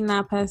hate being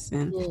that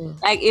person. Yeah.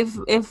 Like,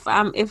 if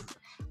I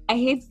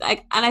hate,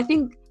 like, and I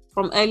think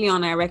from early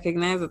on I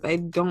recognize that I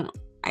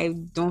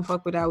don't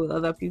fuck with that with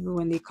other people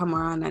when they come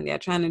around and they're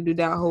trying to do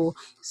that whole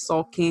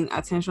sulking,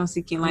 attention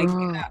seeking. Like,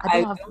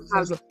 I don't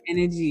have the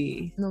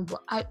energy. No,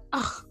 but I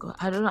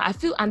don't know. I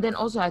feel, and then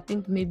also I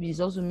think maybe it's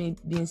also me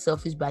being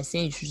selfish by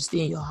saying you should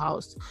stay in your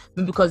house,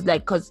 because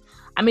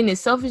I mean,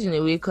 it's selfish in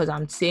a way because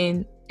I'm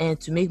saying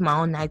to make my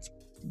own night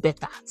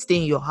better, stay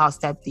in your house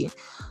type thing.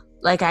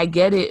 Like, I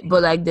get it,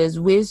 but like there's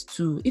ways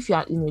to, if you're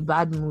in a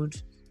bad mood,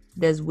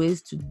 there's better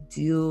ways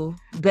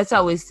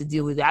to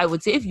deal with it. I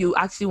would say if you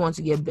actually want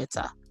to get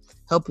better,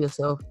 help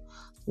yourself.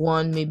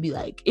 One, maybe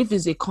like if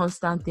it's a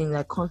constant thing,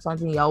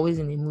 you're always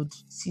in a mood,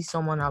 see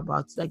someone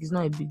about it. Like, it's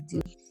not a big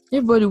deal.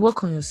 Everybody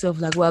work on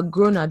yourself. Like, we're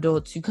grown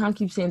adults. You can't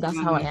keep saying that's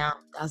how I am.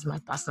 That's my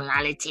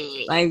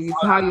personality. Like, it's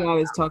how you are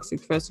is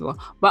toxic, first of all.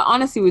 But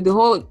honestly, with the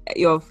whole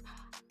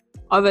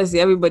obviously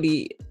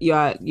everybody,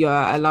 you're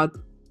allowed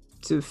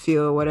to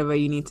feel whatever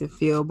you need to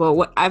feel, but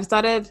what I've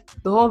started,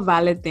 the whole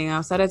valid thing,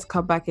 I've started to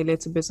cut back a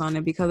little bit on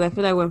it, because I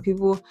feel like when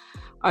people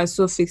are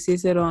so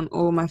fixated on,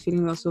 oh, my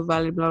feelings are so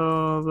valid, blah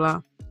blah blah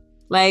blah,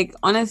 like,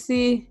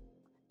 honestly,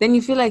 then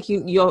you feel like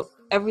your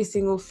every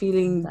single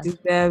feeling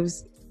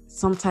deserves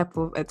some type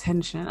of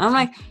attention. I'm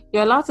like,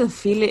 you're allowed to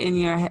feel it in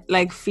your head,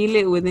 like, feel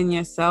it within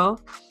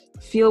yourself,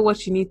 feel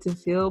what you need to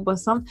feel, but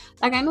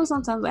I know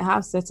sometimes I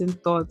have certain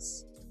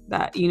thoughts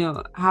that, you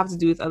know, have to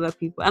do with other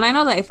people, and I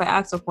know that if I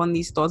act upon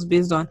these thoughts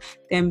based on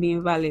them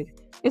being valid,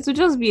 it would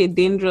just be a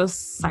dangerous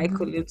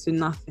cycle into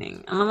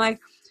nothing. And I'm like,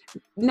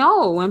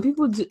 no, when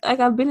people do, like,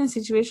 I've been in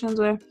situations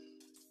where,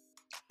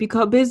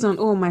 because based on,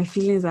 oh, my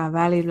feelings are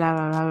valid, blah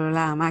blah blah blah,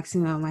 blah, I'm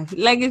acting on my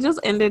like, it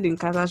just ended in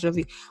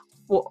catastrophe.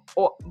 Or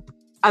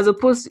as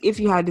opposed to if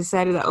you had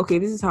decided that, okay,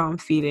 this is how I'm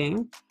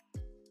feeling,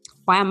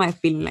 why am I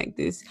feeling like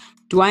this?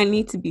 Do I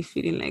need to be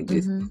feeling like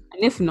this? And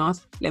if not,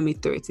 let me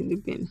throw it in the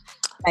bin.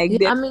 Like,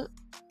 I mean,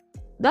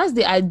 that's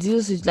the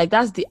ideal situation. Like,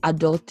 that's the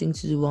adult thing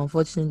to do.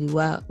 Unfortunately,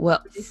 we're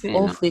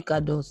all fake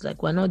adults.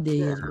 Like, we're not there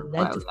yet.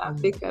 We're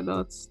fake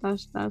adults.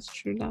 That's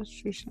true.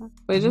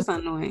 But it's just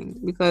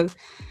annoying because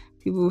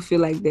people feel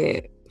like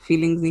their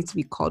feelings need to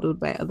be coddled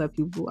by other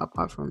people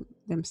apart from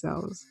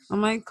themselves.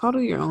 I'm like,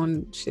 coddle your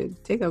own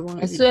shit. Take a one.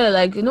 I swear,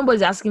 like,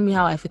 nobody's asking me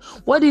how I feel.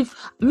 What if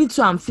me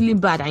too, I'm feeling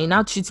bad and you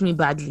now treat me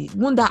badly?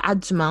 Won't that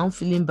add to my own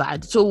feeling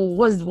bad? So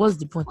what's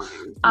the point?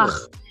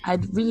 I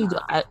really do.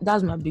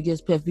 That's my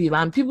biggest pet peeve.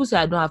 And people say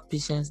I don't have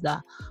patience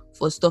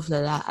for stuff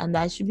like that, and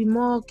I should be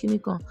more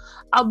clinical.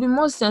 I'll be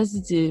more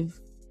sensitive,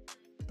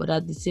 but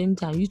at the same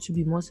time, you should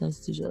be more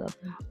sensitive to that.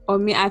 Or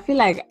me, I feel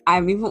like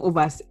I'm even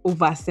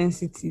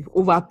oversensitive,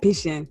 over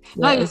patient.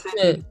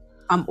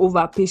 I'm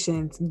over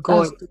patient.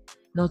 God,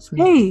 not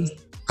me.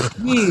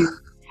 Hey,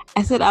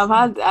 I said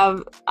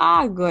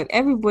God.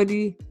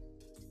 Everybody,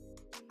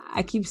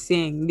 I keep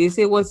saying, they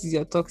say, what is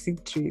your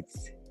toxic trait?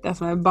 That's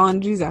my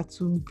boundaries are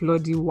too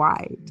bloody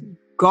wide.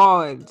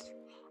 God.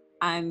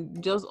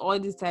 And just all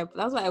this type.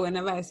 That's why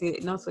whenever I say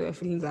not so your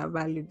feelings are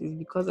valid, is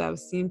because I've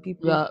seen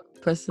people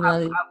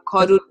personally I've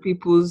cuddled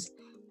people's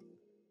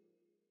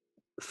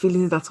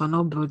feelings that are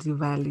not bloody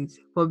valid,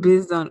 but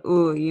based on,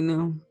 oh, you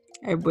know,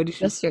 Everybody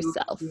should Just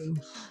yourself.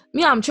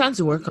 Me, I'm trying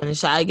to work on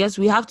it. I guess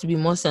we have to be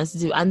more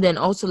sensitive, and then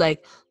also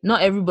like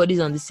not everybody's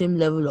on the same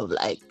level of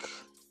like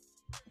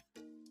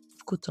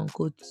quote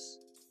unquote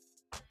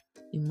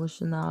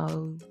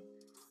emotional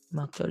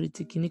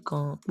maturity.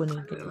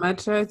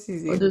 Maturity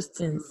is all those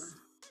things.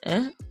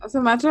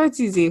 So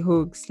maturity is a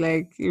hoax.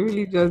 Like it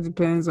really just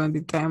depends on the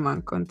time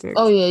and context.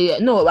 Oh yeah.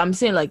 No, I'm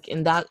saying like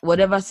in that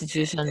whatever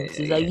situation it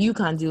is, like you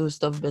can do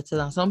stuff better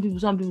than some people.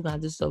 Some people can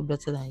do stuff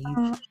better than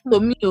you. So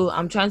me,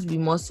 I'm trying to be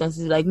more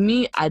sensitive. Like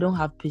me, I don't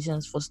have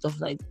patience for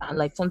stuff like that.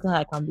 Like sometimes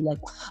I can be like,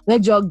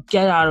 let you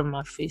get out of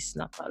my face,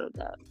 snap out of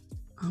that,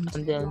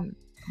 and then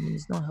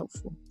it's not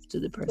helpful to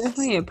the person.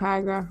 Definitely a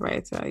paragraph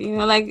writer. You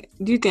know, like,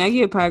 do you think I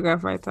get a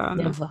paragraph writer?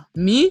 Never.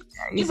 Me?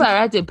 If I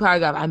write a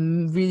paragraph, I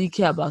really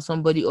care about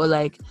somebody, or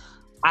like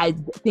I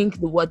think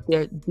what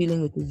they're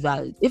dealing with is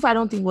valid. If I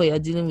don't think what you're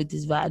dealing with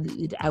is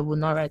valid, I will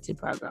not write a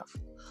paragraph.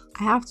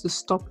 I have to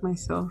stop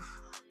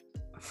myself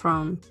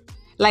from,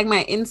 like,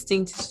 my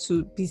instinct is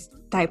to be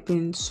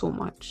typing so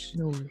much.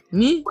 No,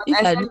 me?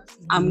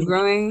 I'm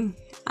growing,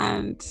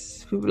 and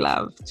people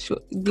have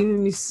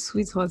giving me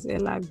sweethearts.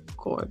 Like,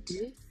 God.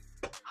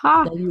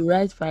 That you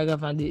write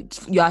paragraph and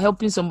you are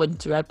helping somebody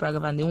to write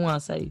paragraph and they won't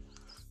answer you.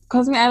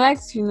 Because I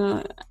liked,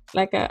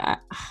 like I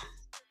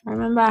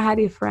remember I had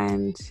a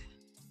friend,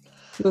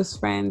 close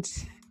friend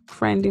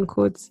in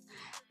quotes,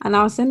 and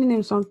I was sending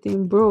him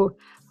something, bro.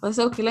 I was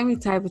like, okay, let me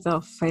type it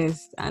out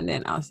first and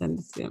then I'll send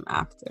it to him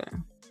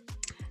after.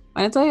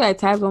 When I tell you I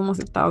typed almost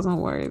 1,000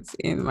 words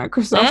in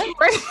Microsoft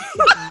Word.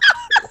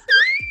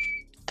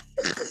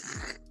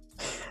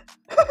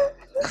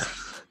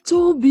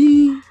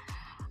 Toby,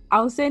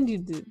 I'll send you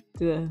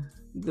the.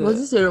 Was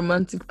this a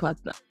romantic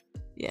partner?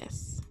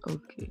 Yes.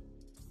 Okay.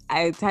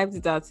 I typed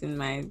it out in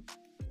my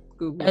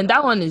Google. And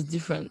that one is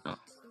different now.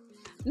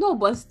 No,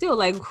 but still,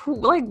 like,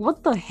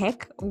 what the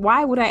heck?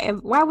 Why would I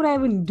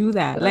even do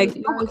that? Like,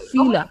 I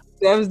feel that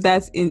deserves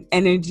that in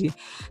energy.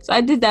 So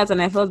I did that,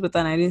 and I felt better,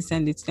 and I didn't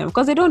send it to them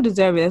because they don't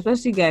deserve it,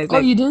 especially guys. Oh,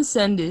 you didn't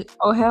send it?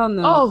 Oh, hell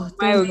no. Oh,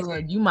 thank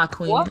God. You my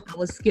queen. What? I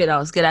was scared.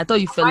 I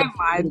thought you fell off.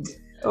 Mad.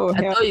 Oh,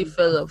 I thought you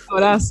fell off. Oh,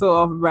 that's so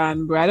off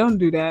brand, bro. I don't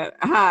do that.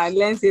 I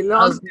learned a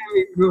long time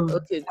ago.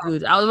 Okay,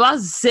 good. I was about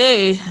to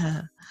say.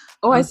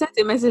 Oh, I sent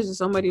a message to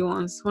somebody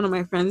once. One of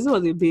my friends. This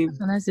was a babe.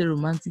 Can I say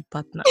romantic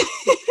partner?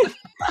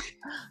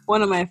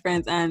 One of my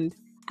friends, and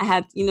I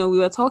had, we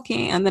were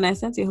talking, and then I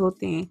sent a whole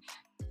thing,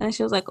 and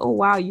she was like, "Oh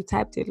wow, you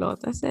typed a lot."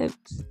 I said,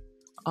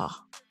 "Oh,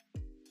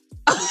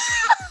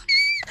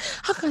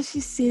 how can she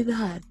say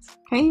that?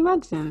 Can you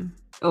imagine?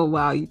 Oh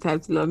wow, you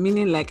typed a lot,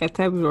 meaning like I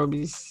typed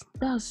rubbish."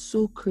 That's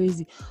so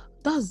crazy.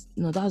 That's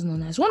not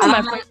nice. One of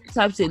my friends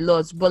types a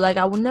lot, but like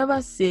I would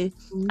never say,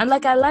 and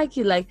like I like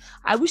it. Like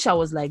I wish I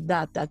was like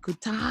that. I could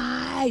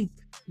type.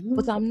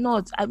 But I'm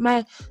not.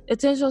 My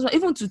attention span,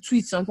 even to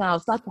tweet, sometimes I'll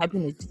start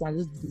typing a tweet and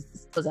just do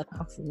this because I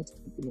can't finish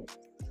typing it.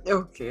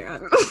 Okay.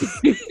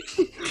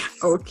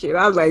 Okay,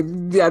 that's like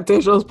the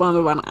attention span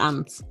of an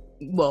ant.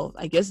 Well,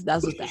 I guess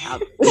that's what I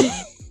have.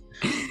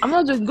 I'm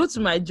not just go to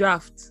my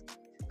draft.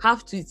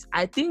 Half tweet.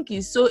 I think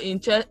it's so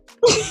interesting.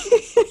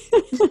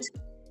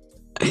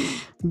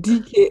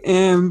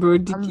 DKM, bro.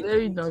 DKM. I'm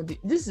very naughty.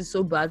 This is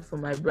so bad for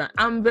my brand.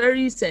 I'm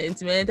very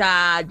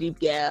sentimental, deep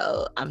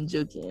girl. I'm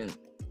joking.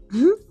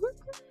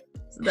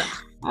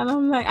 And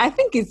I'm like, I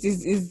think it's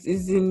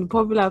in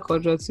popular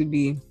culture to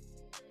be,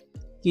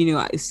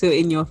 so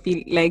in your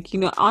feel, like,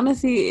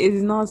 honestly,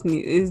 it's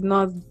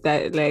not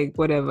that, like,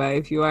 whatever.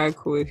 If you are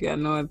cool, if you're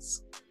not,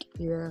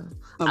 yeah,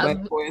 not by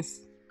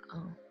force.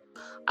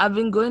 I've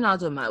been going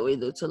out of my way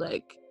though to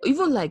like,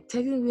 even like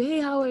texting me, hey,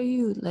 how are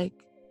you? Like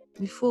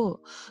before,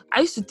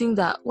 I used to think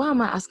that, why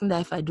am I asking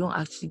that if I don't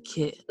actually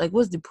care? Like,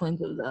 what's the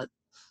point of that?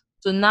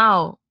 So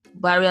now,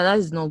 but I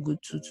realize it's not good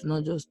to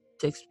not just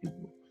text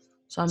people.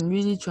 So I'm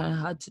really trying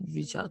hard to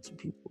reach out to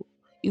people,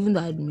 even though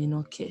I may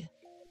not care.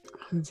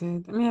 I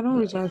don't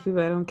reach out to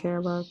people I don't care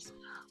about.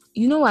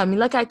 You know what I mean?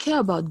 Like, I care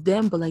about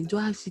them, but like, do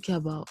I actually care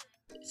about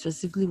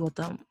specifically what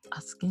I'm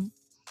asking?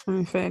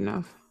 Fair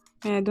enough.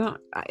 I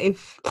don't.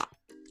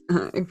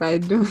 If I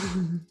do,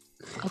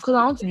 because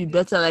I want to be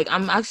better. Like,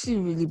 I'm actually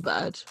really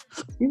bad.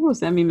 People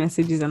send me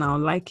messages and I'll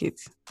like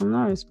it. I'm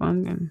not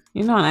responding.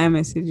 On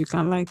iMessage, you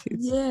can like it.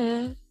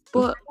 Yeah.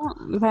 But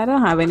if I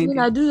don't have anything,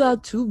 I do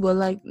that too, but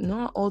like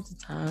not all the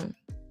time.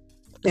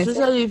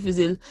 Especially if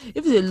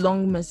it's a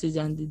long message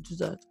and they do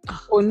that.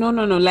 Oh no!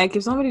 Like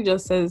if somebody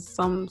just says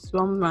some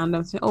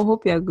random thing, oh,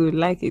 hope you're good,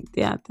 like it.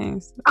 Yeah,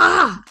 thanks.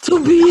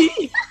 To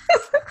be.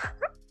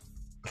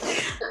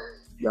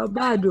 You're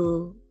bad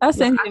though. I'll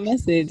send you a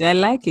message. I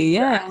like it.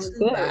 Yeah.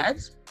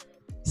 Bad.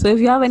 So if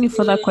you have any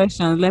further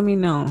questions, let me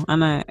know,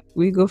 and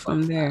we go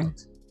from there.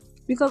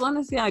 Because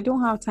honestly, I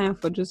don't have time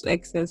for just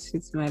excess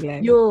shit in my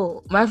life.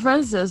 Yo, my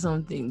friend said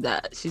something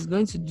that she's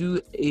going to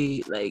do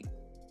a like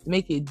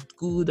make a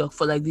good doc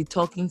for like the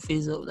talking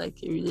phase of like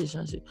a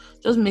relationship.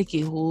 Just make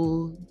a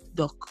whole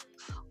doc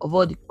of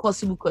all the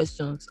possible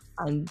questions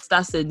and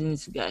start sending it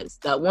to guys.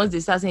 That once they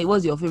start saying,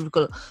 "What's your favorite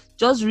color?"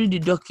 Just read the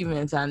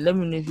document and let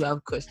me know if you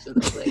have questions. I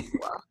was like,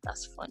 wow,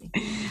 that's funny.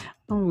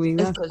 Oh,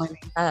 that's funny.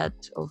 She's tired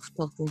of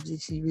talking.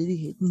 She really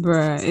hates it.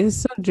 Bruh, it's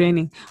so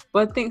draining.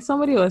 But I think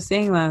somebody was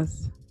saying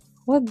last,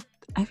 what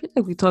I feel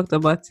like we talked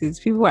about it.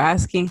 People were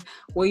asking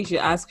what you should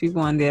ask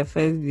people on their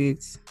first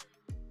dates.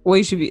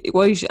 What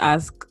you should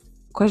ask,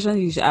 questions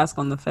you should ask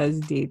on the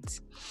first date.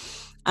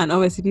 And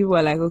obviously people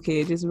were like,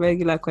 okay, just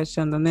regular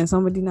questions. And then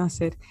somebody now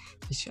said,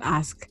 you should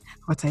ask,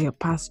 what are your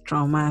past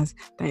traumas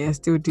that you're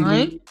still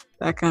dealing with?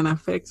 That can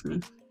affect me.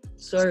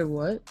 Sorry,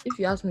 what? If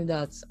you ask me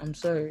that, I'm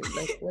sorry.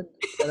 Like, what?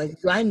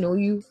 Like, do I know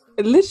you?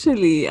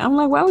 Literally, I'm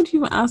like, why would you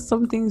even ask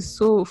something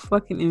so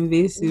fucking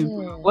invasive?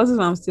 Yeah. What if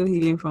I'm still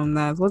healing from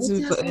that? What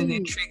if it's a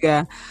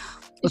trigger?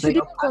 It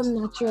shouldn't come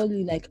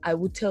naturally. Like, I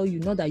would tell you,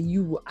 not that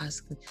you will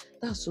ask me.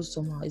 That's so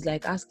somehow. It's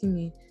like asking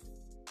me,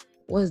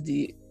 what's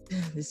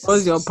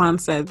your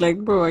pants size? Like,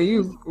 bro, are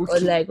you okay? Or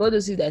like all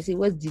those people that say,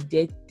 what's the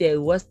date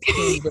there? What's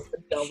the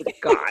down with the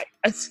guy?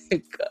 I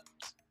said,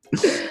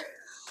 God.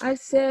 I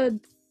said,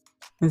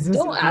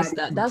 don't ask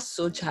that. That's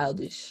so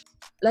childish.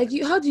 Like,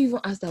 how do you even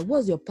ask that?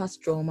 What's your past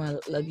trauma?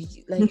 Like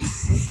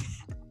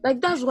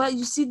that's why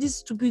you see this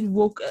stupid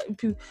woke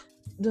people.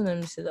 Don't let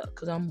me say that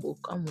because I'm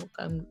woke. I'm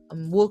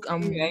woke.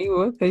 Yeah, you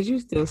woke because you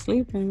still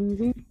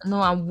sleeping.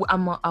 No,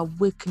 I'm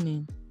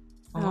awakening.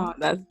 I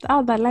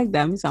like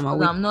that. Means I'm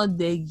awake. I'm not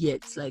there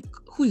yet. Like,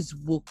 who is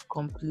woke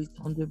complete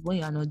 100 when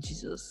you are not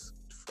Jesus?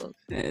 Fuck.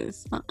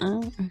 Yes.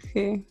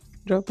 Okay.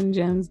 Dropping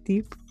gems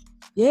deep.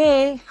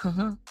 Yeah.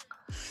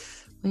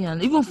 Yeah.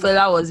 Even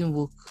Fela wasn't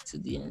woke to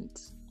the end.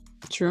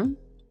 True.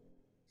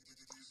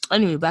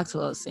 Anyway, back to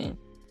what I was saying.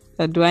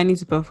 So do I need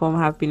to perform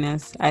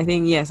happiness? I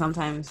think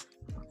sometimes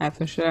I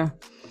for sure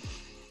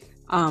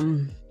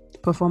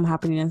perform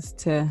happiness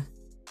to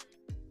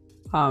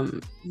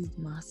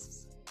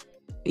masses.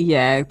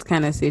 Yeah, it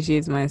kind of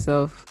satiates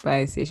myself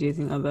by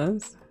satiating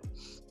others.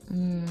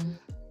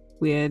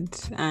 Weird.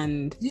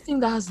 And do you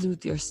think that has to do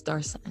with your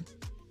star sign?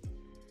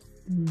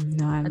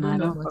 No, I don't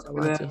know much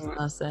about your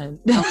star sign.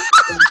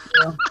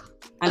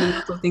 And a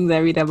lot of things I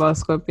read about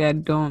Scorpio I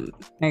don't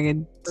like it.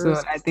 So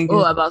I think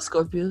about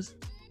Scorpios?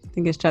 I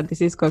think it's chat. They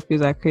say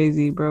Scorpios are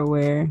crazy, bro.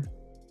 Where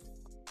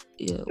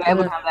I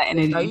would have that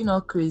energy. Are you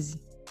not crazy?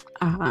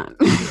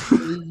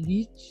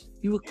 Crazy.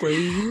 You were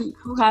crazy.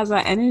 Who has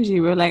that energy,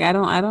 bro? Like I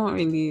don't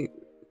really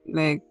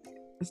like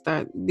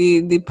start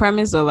the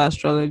premise of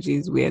astrology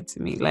is weird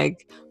to me.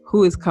 Like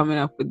who is coming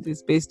up with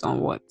this based on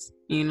what?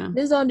 You know?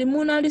 Based on the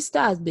moon and the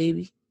stars,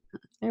 baby.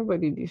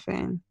 Everybody be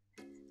fine.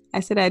 I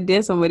said I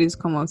dare somebody to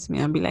come up to me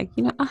and be like,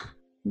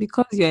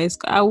 because you're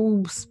I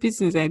will spit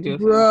inside your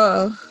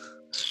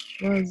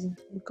face.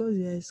 Because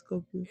you're a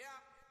Scorpio.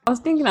 I was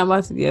thinking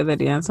about it the other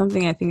day and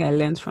something I think I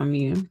learned from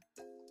you.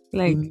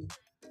 Like,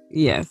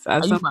 yes. Are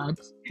you mad?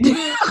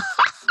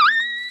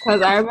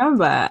 Because I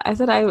remember, I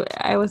said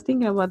I was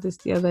thinking about this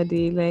the other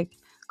day, like,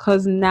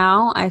 because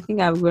now I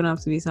think I've grown up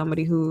to be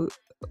somebody who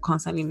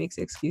constantly makes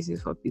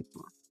excuses for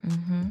people.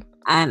 Mm-hmm.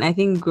 And I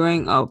think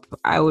growing up,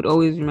 I would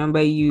always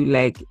remember you,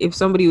 like, if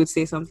somebody would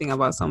say something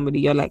about somebody,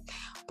 you're like,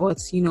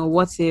 but,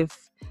 what if,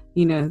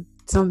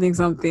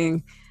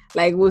 something,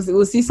 like,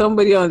 we'll see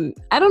somebody on,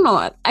 I don't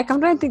know, I'm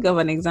trying to think of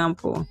an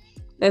example.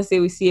 Let's say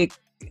we see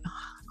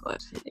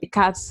a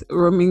cat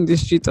roaming the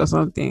street or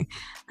something,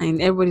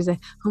 and everybody's like,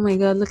 oh my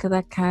God, look at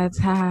that cat,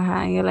 ha ha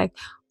ha, and you're like,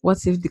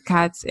 what if the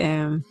cat,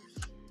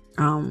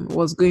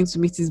 was going to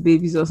meet his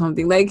babies or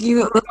something, like,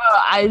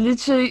 I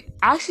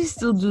actually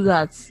still do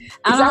that. It's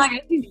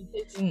actually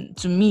irritating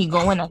to me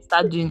when I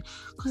start doing,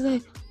 because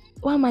like,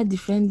 why am I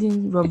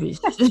defending rubbish?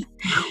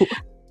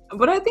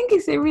 But I think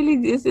it's a really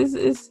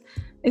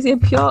it's a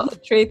pure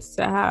trait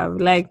to have,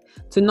 like,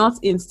 to not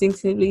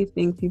instinctively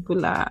think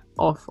people are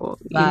awful,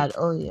 bad.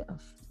 Oh yeah,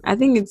 I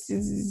think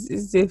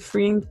it's a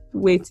freeing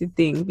way to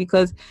think,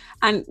 because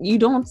and you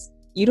don't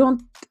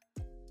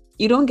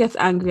get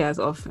angry as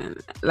often,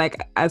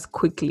 like as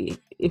quickly,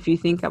 if you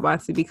think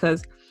about it,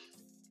 because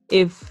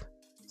if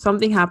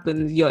something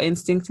happens, you're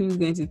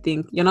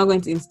not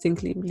going to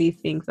instinctively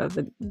think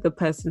that the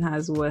person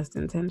has worst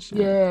intention.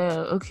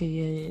 Yeah, okay,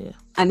 yeah.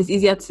 And it's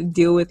easier to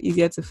deal with,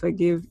 easier to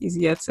forgive,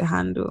 easier to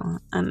handle.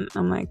 And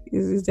I'm like,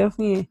 it's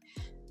definitely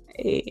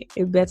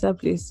a better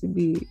place to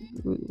be,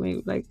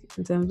 like,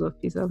 in terms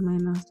of peace of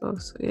mind and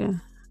stuff. So yeah,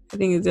 I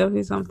think it's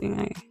definitely something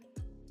I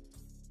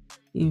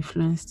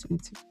influenced me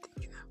to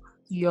think about.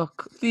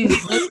 Yuck.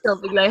 Please, next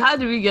topic. Like, how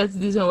do we get to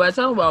this one? We're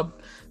talking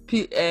about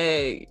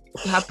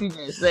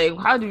happiness. Like,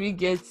 how do we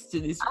get to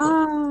this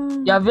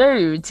point? You're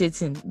very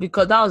irritating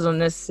because that was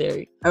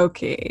unnecessary.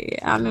 Okay.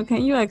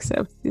 Can you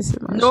accept this?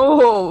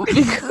 No,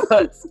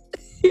 because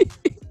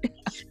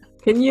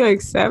can you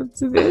accept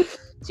this?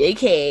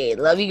 JK,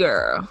 love you,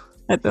 girl.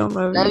 I don't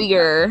love you. Love you,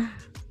 girl.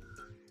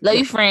 Love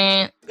you,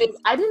 friend.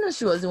 I didn't know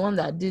she was the one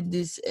that did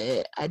this.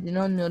 I did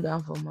not know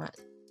that format.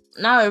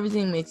 Now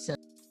everything makes sense.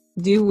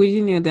 Would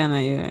you kneel down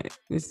at your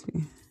this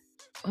thing?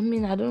 I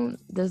mean,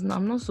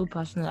 I'm not so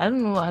passionate. I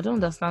don't know. I don't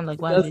understand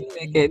like why Doesn't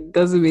make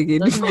a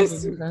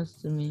difference. difference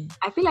to me.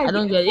 I feel like I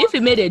don't get it. If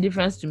it made a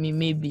difference to me,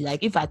 maybe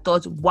like if I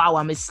thought, wow,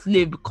 I'm a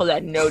slave because I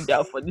knelt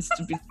down for this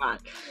stupid man,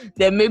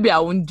 then maybe I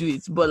won't do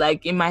it. But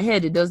like in my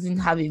head, it doesn't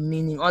have a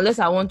meaning unless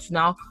I want to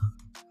now.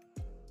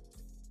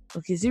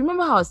 Okay, so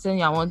remember how I was telling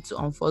you I want to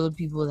unfollow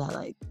people that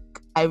like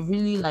I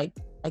really like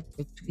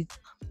the tweet,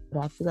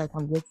 but I feel like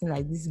I'm getting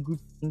like this group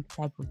think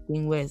type of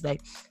thing where it's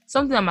like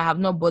something that might have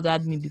not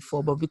bothered me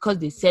before, but because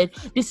they said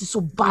this is so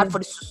bad for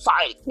the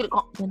society,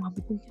 then I'll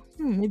be thinking,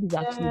 maybe it's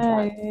actually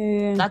bad.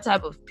 Yeah. That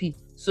type of P.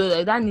 So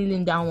like that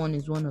kneeling down one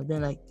is one of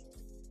them. Like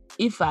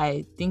if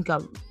I think I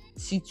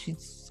see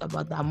tweets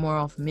about that more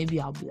often, maybe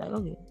I'll be like,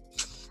 okay,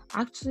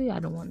 actually I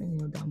don't want to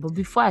kneel down. But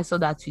before I saw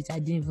that tweet, I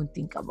didn't even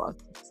think about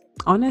it.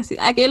 Honestly,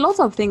 like a lot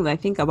of things I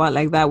think about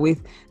like that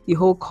with the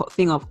whole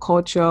thing of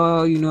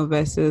culture,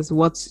 versus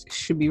what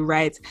should be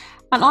right.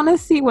 And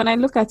honestly, when I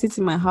look at it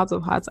in my heart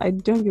of hearts, I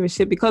don't give a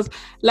shit because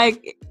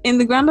like in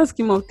the grander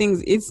scheme of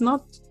things, it's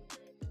not,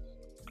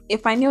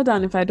 if I kneel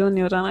down, if I don't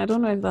kneel down, I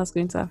don't know if that's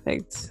going to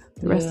affect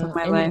the rest of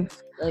my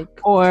life, like,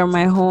 or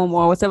my home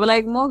or whatever.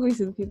 Like more grace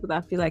to the people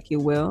that feel like it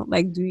will.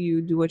 Like, do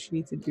what you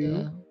need to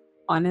do,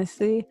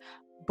 honestly.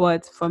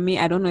 But for me,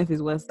 I don't know if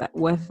it's worth the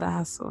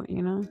hassle,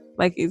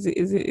 Like, is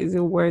it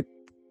worth?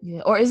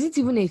 Yeah, or is it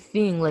even a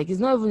thing? Like, it's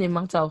not even a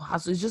matter of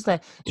hassle. It's just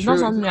like it's not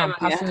something I'm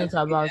passionate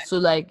about. So,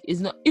 like,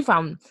 it's not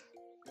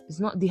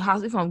the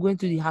hassle. If I'm going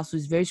through the hassle,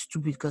 it's very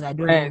stupid because I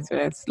don't know.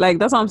 Right. Like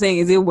that's what I'm saying.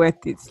 Is it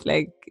worth it?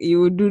 Like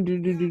you would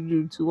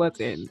do to what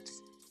end?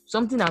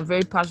 Something I'm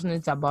very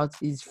passionate about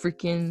is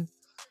freaking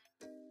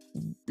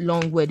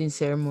long wedding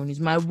ceremonies.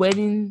 My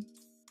wedding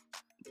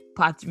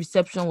party,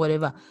 reception,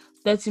 whatever.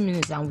 30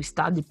 minutes and we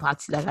start the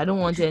party. Like I don't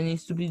want any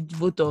stupid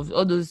vote of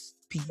all those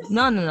people.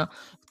 No.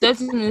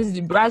 30 minutes,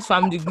 the bride's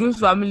family, the groom's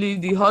family,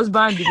 the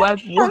husband, the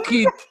wife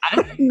walking.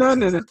 No.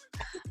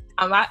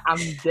 I'm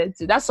dead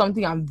to. That's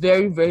something I'm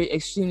very, very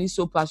extremely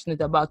so passionate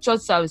about.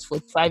 Church service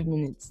for 5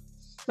 minutes.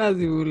 That's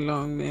even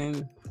long,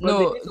 man. But no,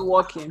 you have to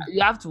walk in.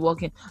 You have to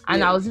walk in.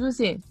 And I was even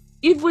saying,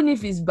 even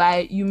if it's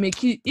by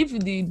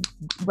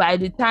by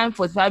the time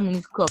 45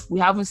 minutes clock, we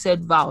haven't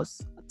said vows.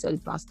 I'll tell the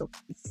pastor,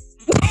 please.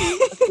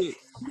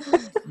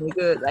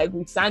 Like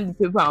we sign the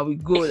paper and we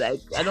go.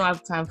 Like I don't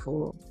have time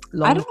for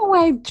long. I don't know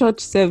why church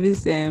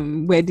service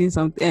weddings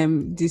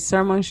the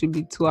sermon should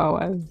be 2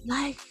 hours.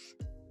 Like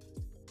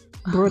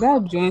bro,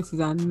 that joint is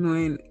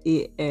annoying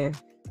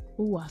AF.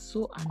 Oh,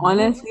 so annoying.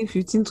 Honestly,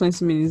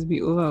 15-20 minutes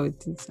be over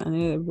with it and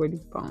then everybody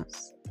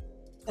bounce.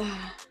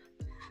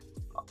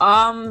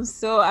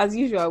 So as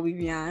usual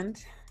we've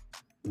yarned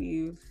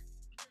and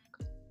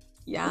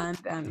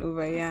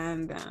over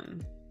yarned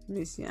and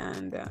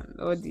misyanned and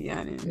all the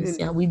yarning.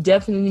 We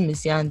definitely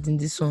misyanned in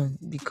this one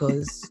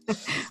because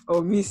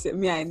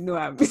me I know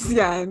I'm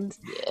misyanned.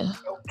 Yeah.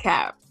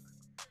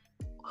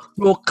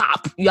 No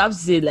cap. You have to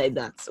say it like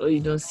that or you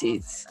don't say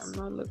it. I'm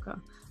not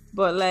local.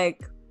 But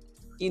like,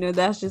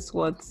 that's just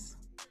what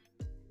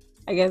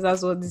I guess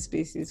that's what this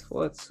space is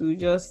for, to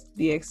just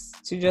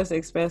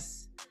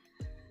express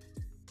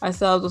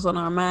ourselves, what's on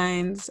our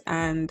minds,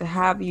 and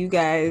have you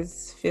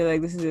guys feel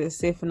like this is a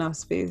safe enough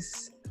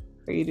space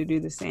for you to do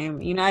the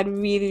same. I'd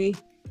really,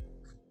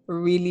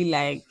 really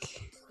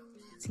like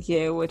to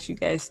hear what you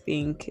guys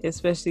think,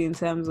 especially in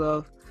terms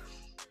of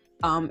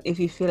if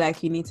you feel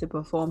like you need to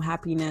perform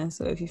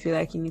happiness or if you feel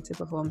like you need to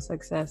perform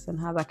success and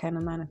how that kind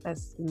of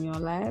manifests in your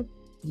life.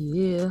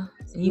 Yeah,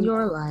 in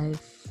your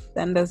life.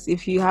 Then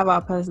if you have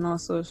our personal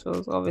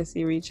socials,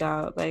 obviously reach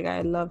out. Like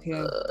I love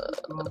hearing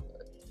from people.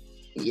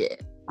 Yeah.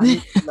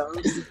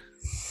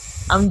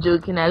 I'm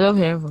joking. I love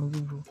hearing from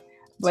people.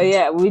 But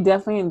yeah, we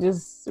definitely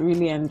just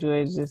really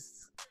enjoy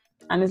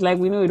and it's like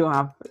we know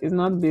it's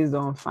not based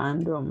on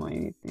fandom or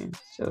anything.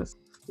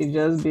 It's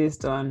just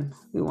based on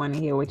we want to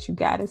hear what you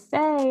gotta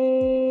say.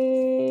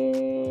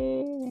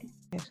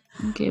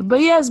 Okay, but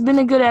yeah, it's been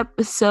a good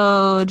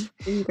episode.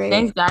 Great.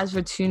 Thanks guys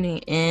for tuning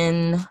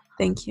in.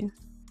 Thank you.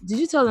 Did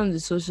you tell them the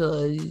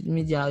social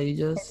media or you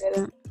just... I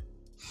didn't.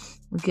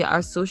 Okay,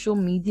 our social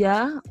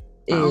media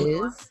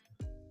is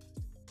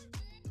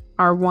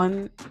our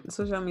one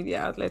social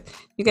media outlet.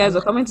 You guys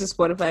are coming to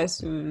Spotify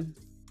soon.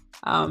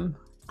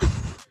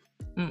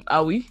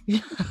 Are we?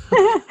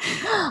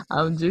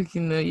 I'm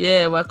joking. No.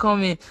 Yeah, we're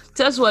coming.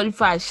 Tell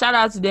Spotify. Shout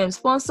out to them.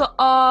 Sponsor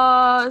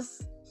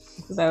us.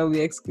 That will be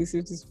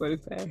exclusive to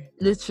Spotify.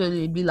 Literally,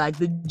 it'd be like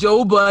the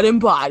Joe Budden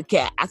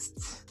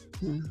podcast.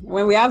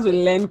 When we have to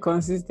learn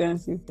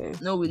consistency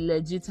first. No, we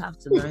legit have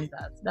to learn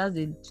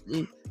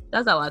that.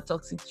 That's our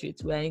toxic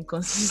trait. We're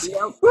inconsistent.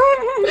 Yep.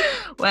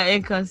 We're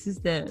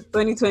inconsistent.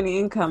 2020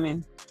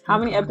 incoming. How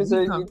many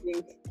episodes do you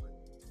think?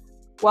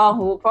 Well,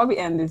 we'll probably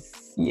end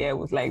this year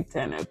with like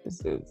 10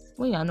 episodes.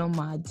 Well, you're not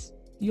mad.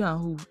 You and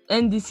who?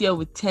 End this year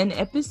with 10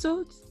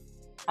 episodes?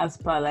 As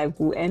per like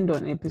we'll end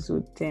on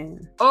episode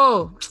 10.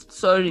 Oh,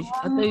 sorry.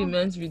 I thought you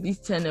meant release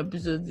 10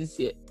 episodes this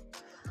year.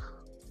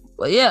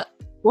 But yeah.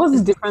 What's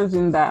the difference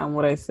in that and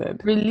what I said?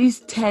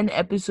 Release 10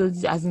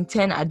 episodes as in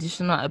 10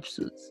 additional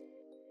episodes.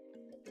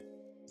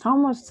 How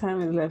much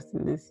time is left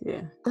in this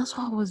year? That's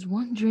what I was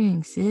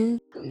wondering, sis.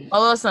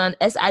 Follow us on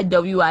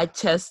SIWI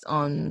Chest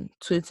on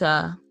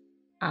Twitter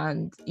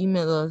and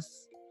email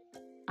us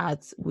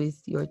at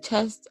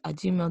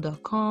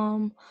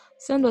withyourchest@gmail.com.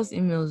 Send us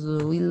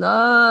emails. We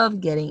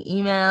love getting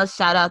emails.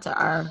 Shout out to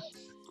our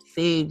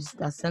faves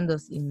that send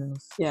us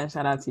emails. Yeah,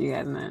 shout out to you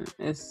guys, man.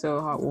 It's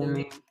so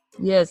heartwarming.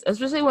 Yes,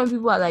 especially when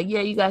people are like, yeah,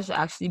 you guys should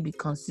actually be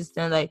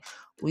consistent. Like,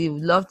 we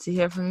would love to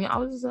hear from you. I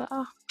was just like,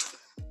 oh,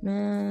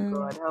 man.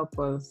 God help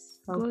us.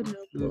 God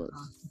help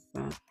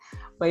us.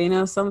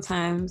 But,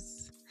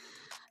 sometimes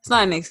it's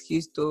not an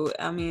excuse, though.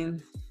 I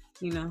mean,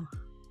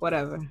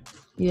 whatever.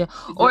 Yeah.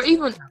 Or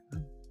even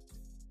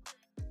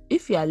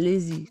if you are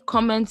lazy,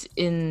 comment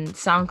in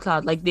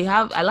SoundCloud. Like,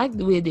 I like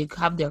the way they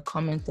have their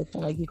comment section.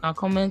 Like, you can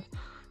comment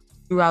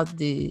throughout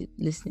the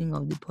listening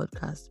of the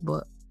podcast.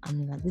 But, I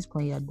mean, at this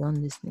point, you're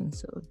done listening,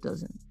 so it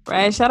doesn't.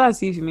 Right. Shout out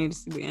to you if you made it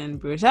to the end,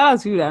 bro. Shout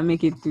out to you that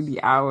make it through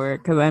the hour.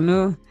 Because I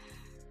know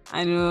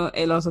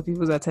a lot of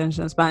people's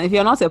attention span. If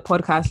you're not a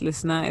podcast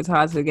listener, it's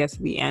hard to get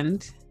to the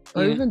end.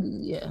 Or even,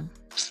 yeah.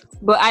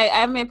 But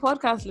I'm a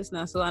podcast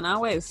listener, so an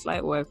hour is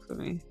slight work for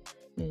me.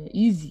 Yeah,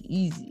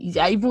 easy.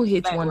 I even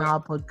hate 1 hour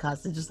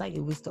podcasts. It's just like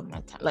a waste of my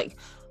time. Like,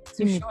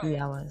 3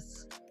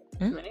 hours.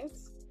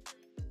 Minutes?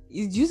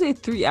 Did you say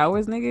 3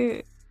 hours,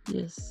 nigga?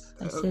 Yes,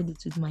 I said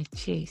it with my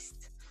chest.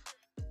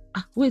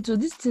 Wait, so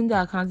this Tinder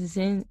account is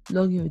saying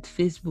log in with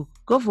Facebook.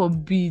 God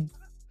forbid.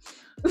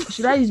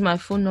 Should I use my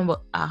phone number?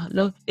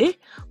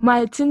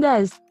 My Tinder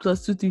is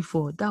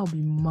 +234. That would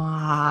be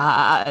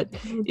mad.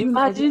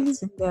 Imagine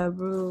Tinder,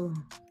 bro.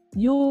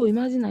 Yo,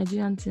 imagine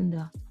Nigerian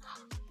Tinder.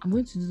 I'm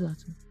going to do that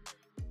too.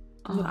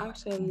 No,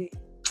 actually,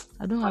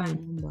 I don't have a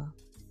number,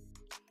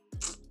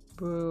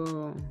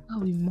 bro. That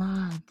would be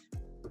mad.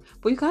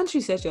 But you can't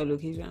reset your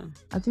location.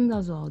 I think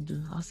that's what I'll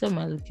do. I'll set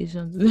my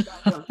location.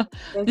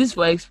 This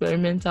for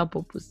experimental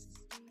purposes.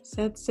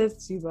 Set to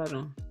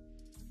Ibadan.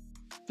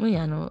 Oh,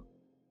 yeah, no.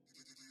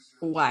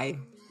 Why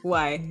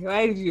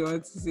did you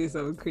want to say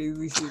some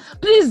crazy shit?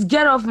 Please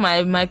get off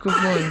my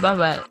microphone.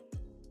 Bye.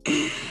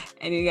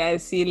 And you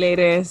guys, see you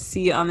later.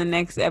 See you on the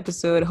next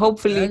episode.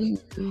 Hopefully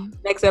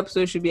next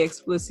episode should be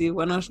explosive.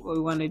 We're not sure what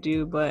we want to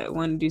do, but we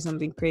want to do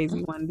something crazy.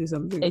 We want to do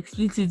something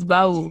explicit.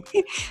 Bow.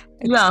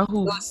 You and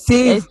who?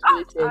 Safe.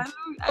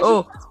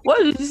 What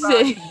did you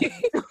say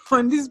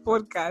on this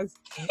podcast?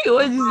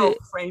 What did you say?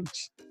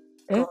 French.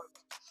 I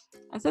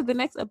said the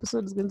next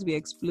episode is going to be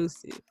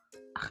explosive.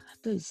 I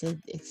thought you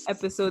said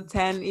episode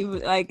 10, even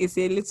like it's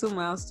a little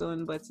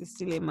milestone, but it's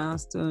still a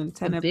milestone.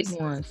 10 a big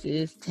one.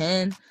 It's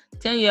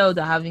 10-year-olds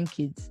are having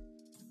kids.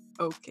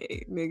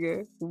 Okay,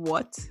 nigga.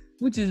 What?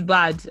 Which is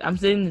bad. I'm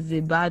saying it's a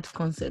bad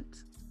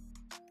concept.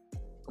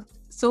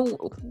 So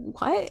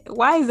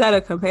why is that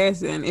a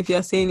comparison if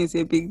you're saying it's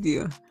a big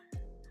deal?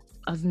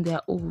 As in they're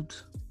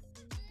old.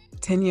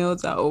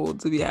 10-year-olds are old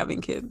to be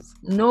having kids.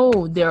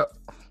 No, they're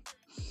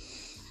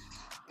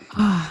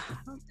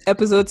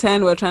Episode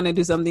 10, we're trying to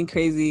do something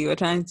crazy. We're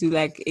trying to do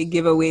like a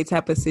giveaway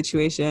type of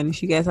situation.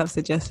 If you guys have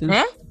suggestions,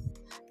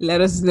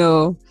 let us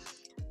know.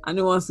 I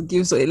don't want to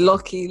give a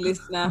lucky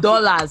listener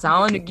dollars. I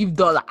want to give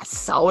dollars.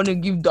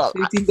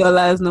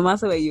 $50. No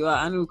matter where you are,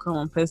 I will come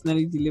and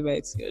personally deliver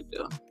it to your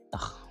door.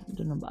 I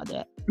don't know about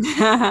that.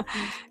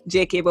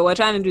 JK, but we're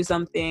trying to do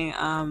something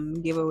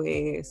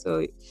giveaway.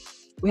 So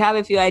we have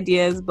a few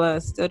ideas,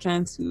 but still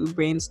trying to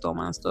brainstorm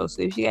and stuff.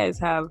 So if you guys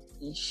have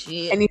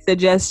any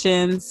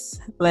suggestions,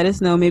 let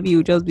us know. Maybe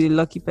you'll just be the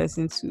lucky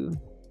person to,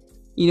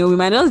 we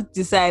might not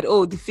decide, the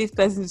 5th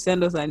person to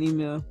send us an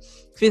email,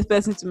 5th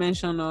person to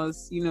mention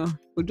us,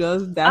 we'll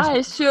just dash.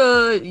 I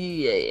should.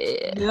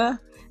 Yeah.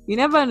 You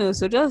never know.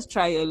 So just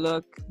try your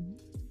luck.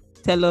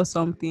 Tell us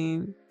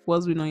something.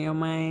 What's been on your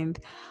mind?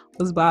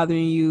 What's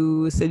bothering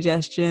you?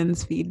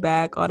 Suggestions,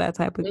 feedback, all that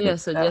type of thing. Yeah,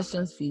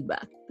 suggestions,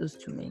 feedback. Those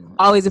two main ones.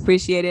 Always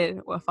appreciate it.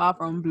 We're far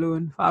from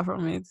blown. Far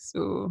from it.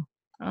 So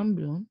I'm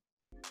blown.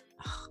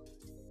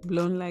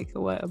 Blown like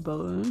what? A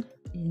balloon?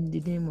 In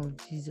the name of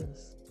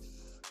Jesus.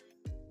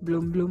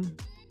 Bloom.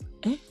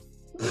 Do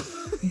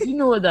you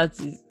know what that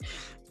is?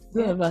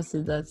 Don't ever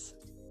say that.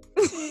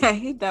 I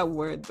hate that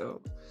word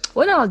though.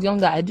 When I was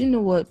younger, I didn't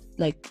know what,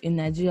 like, in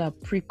Nigeria,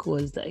 prick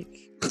was like.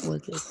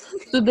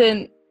 So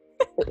then,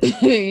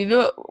 we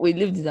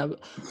lived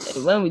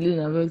when we lived in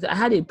America, I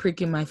had a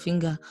prick in my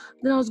finger.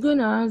 Then I was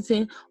going around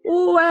saying,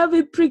 "Oh, I have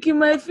a prick in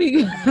my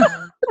finger."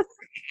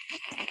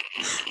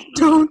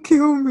 Don't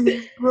kill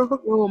me, bro.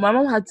 Oh, my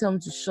mom had to tell me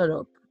to shut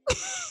up.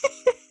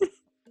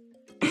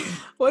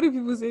 What do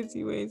people say to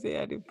you when you say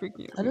I had a prick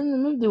in your finger? I don't know.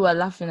 Maybe they were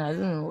laughing. I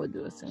don't know what they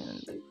were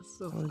saying. Like,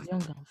 I was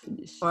young and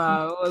foolish.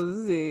 Wow,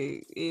 was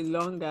this a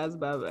long ass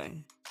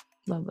bye-bye?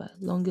 Bye-bye.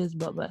 Longest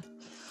bye-bye.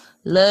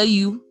 Love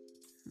you.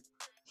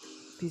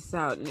 Peace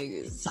out,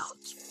 niggas. Peace out.